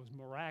brass was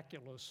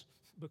miraculous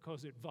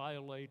because it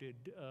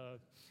violated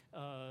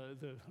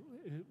the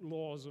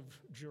laws of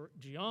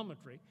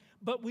geometry.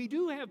 But we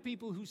do have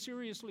people who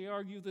seriously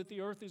argue that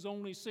the Earth is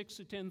only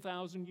 6,000 to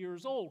 10,000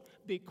 years old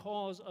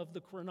because of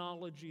the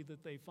chronology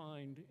that they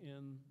find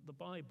in the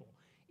Bible.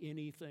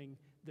 Anything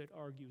that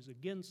argues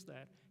against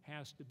that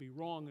has to be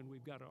wrong, and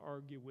we've got to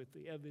argue with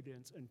the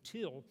evidence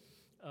until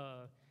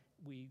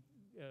we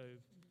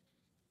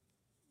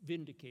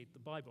vindicate the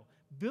Bible.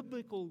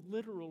 Biblical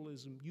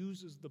literalism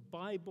uses the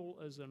Bible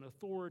as an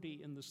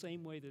authority in the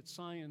same way that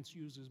science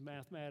uses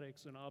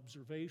mathematics and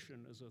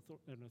observation as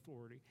an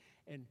authority.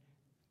 And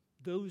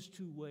those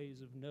two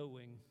ways of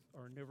knowing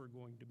are never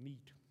going to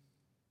meet.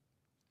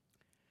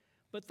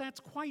 But that's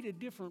quite a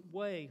different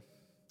way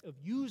of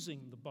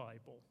using the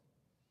Bible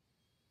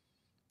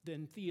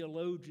than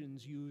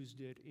theologians used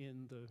it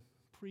in the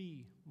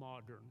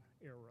pre-modern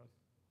era.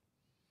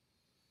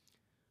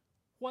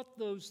 What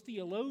those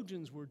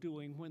theologians were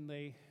doing when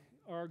they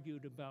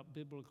argued about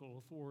biblical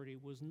authority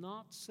was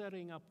not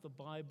setting up the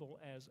Bible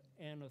as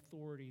an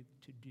authority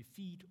to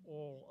defeat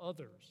all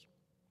others,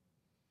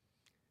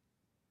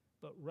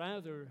 but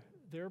rather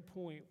their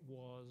point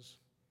was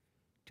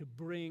to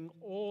bring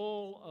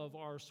all of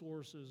our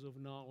sources of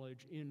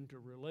knowledge into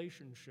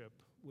relationship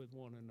with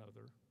one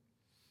another,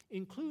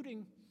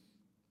 including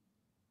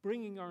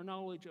bringing our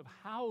knowledge of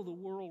how the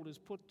world is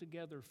put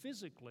together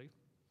physically,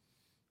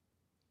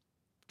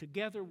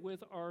 together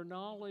with our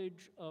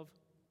knowledge of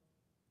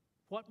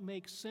what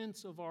makes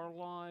sense of our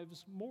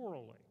lives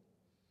morally,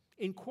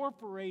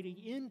 incorporating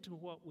into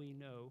what we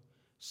know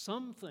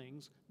some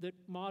things that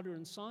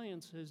modern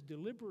science has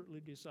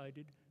deliberately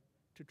decided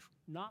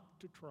not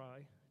to try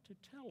to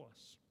tell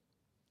us.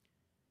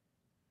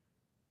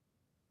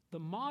 The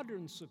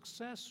modern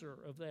successor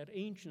of that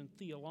ancient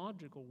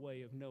theological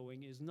way of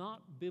knowing is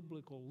not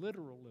biblical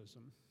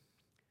literalism,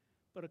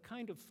 but a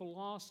kind of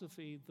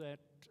philosophy that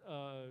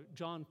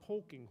John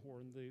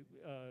Polkinghorne, the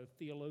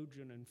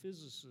theologian and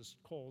physicist,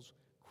 calls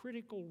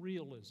critical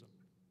realism.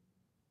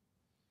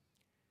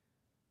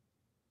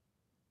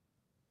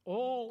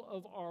 All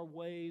of our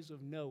ways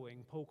of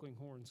knowing,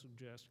 Polkinghorne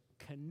suggests,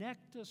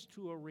 connect us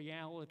to a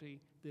reality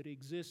that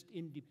exists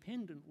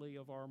independently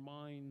of our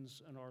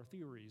minds and our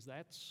theories.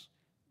 That's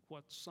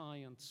what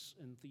science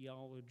and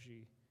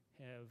theology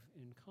have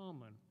in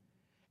common.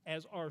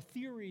 As our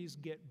theories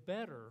get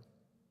better,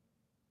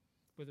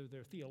 whether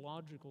they're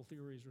theological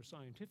theories or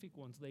scientific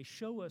ones, they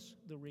show us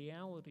the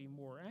reality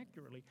more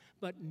accurately,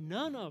 but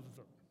none of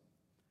them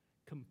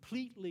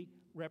completely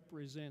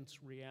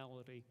represents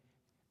reality.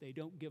 They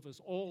don't give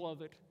us all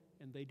of it,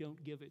 and they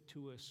don't give it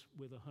to us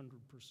with 100%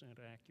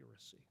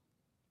 accuracy.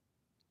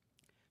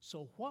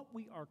 So what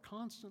we are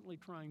constantly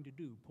trying to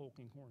do,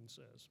 Polkinghorne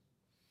says,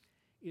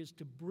 is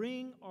to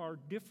bring our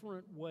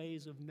different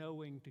ways of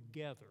knowing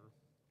together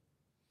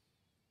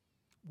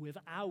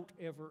without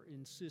ever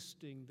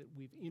insisting that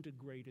we've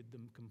integrated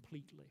them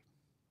completely.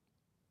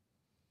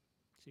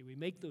 See, we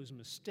make those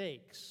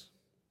mistakes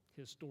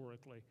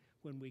historically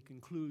when we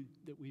conclude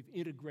that we've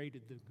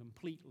integrated them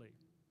completely.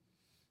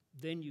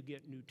 Then you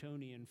get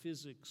Newtonian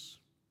physics,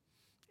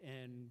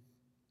 and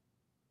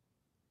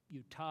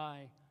you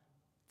tie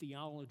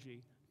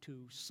theology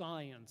to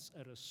science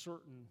at a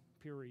certain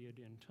period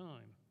in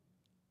time.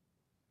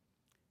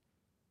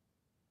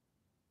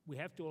 We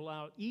have to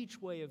allow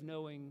each way of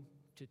knowing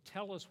to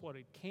tell us what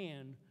it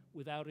can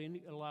without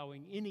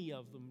allowing any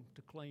of them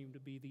to claim to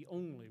be the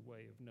only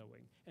way of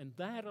knowing. And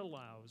that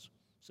allows,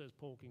 says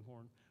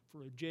Polkinghorne,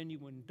 for a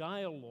genuine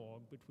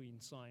dialogue between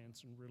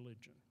science and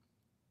religion.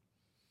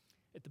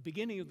 At the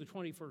beginning of the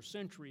 21st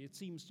century, it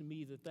seems to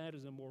me that that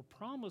is a more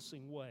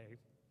promising way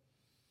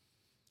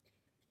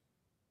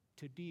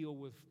to deal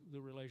with the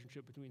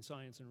relationship between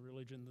science and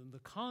religion than the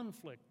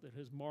conflict that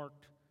has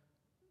marked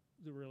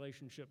the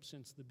relationship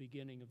since the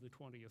beginning of the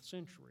 20th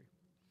century.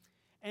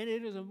 And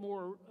it is a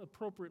more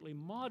appropriately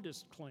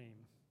modest claim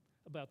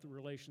about the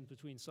relations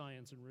between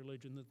science and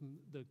religion than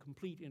the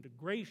complete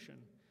integration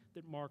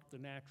that marked the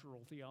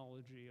natural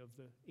theology of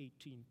the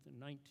 18th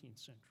and 19th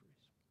centuries.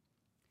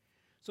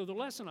 So the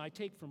lesson I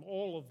take from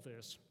all of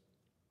this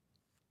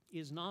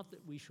is not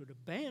that we should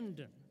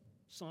abandon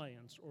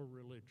science or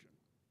religion,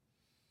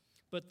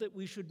 but that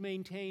we should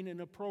maintain an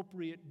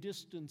appropriate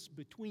distance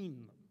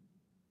between them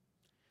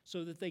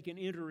so that they can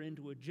enter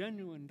into a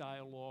genuine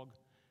dialogue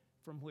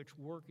from which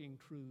working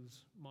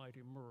truths might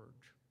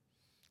emerge.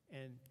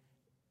 And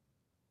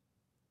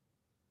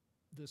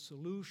the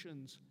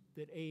solutions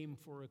that aim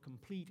for a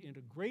complete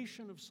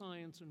integration of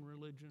science and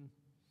religion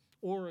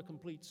or a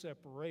complete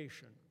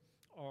separation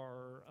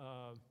are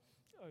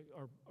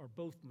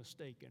both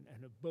mistaken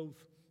and have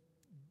both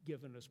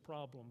given us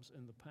problems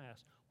in the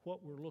past.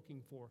 What we're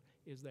looking for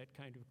is that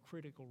kind of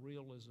critical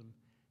realism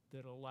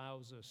that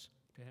allows us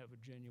to have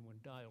a genuine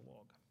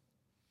dialogue.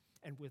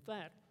 And with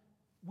that,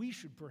 we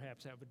should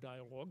perhaps have a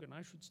dialogue, and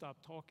I should stop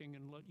talking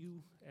and let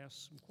you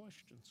ask some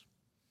questions.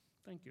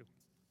 Thank you.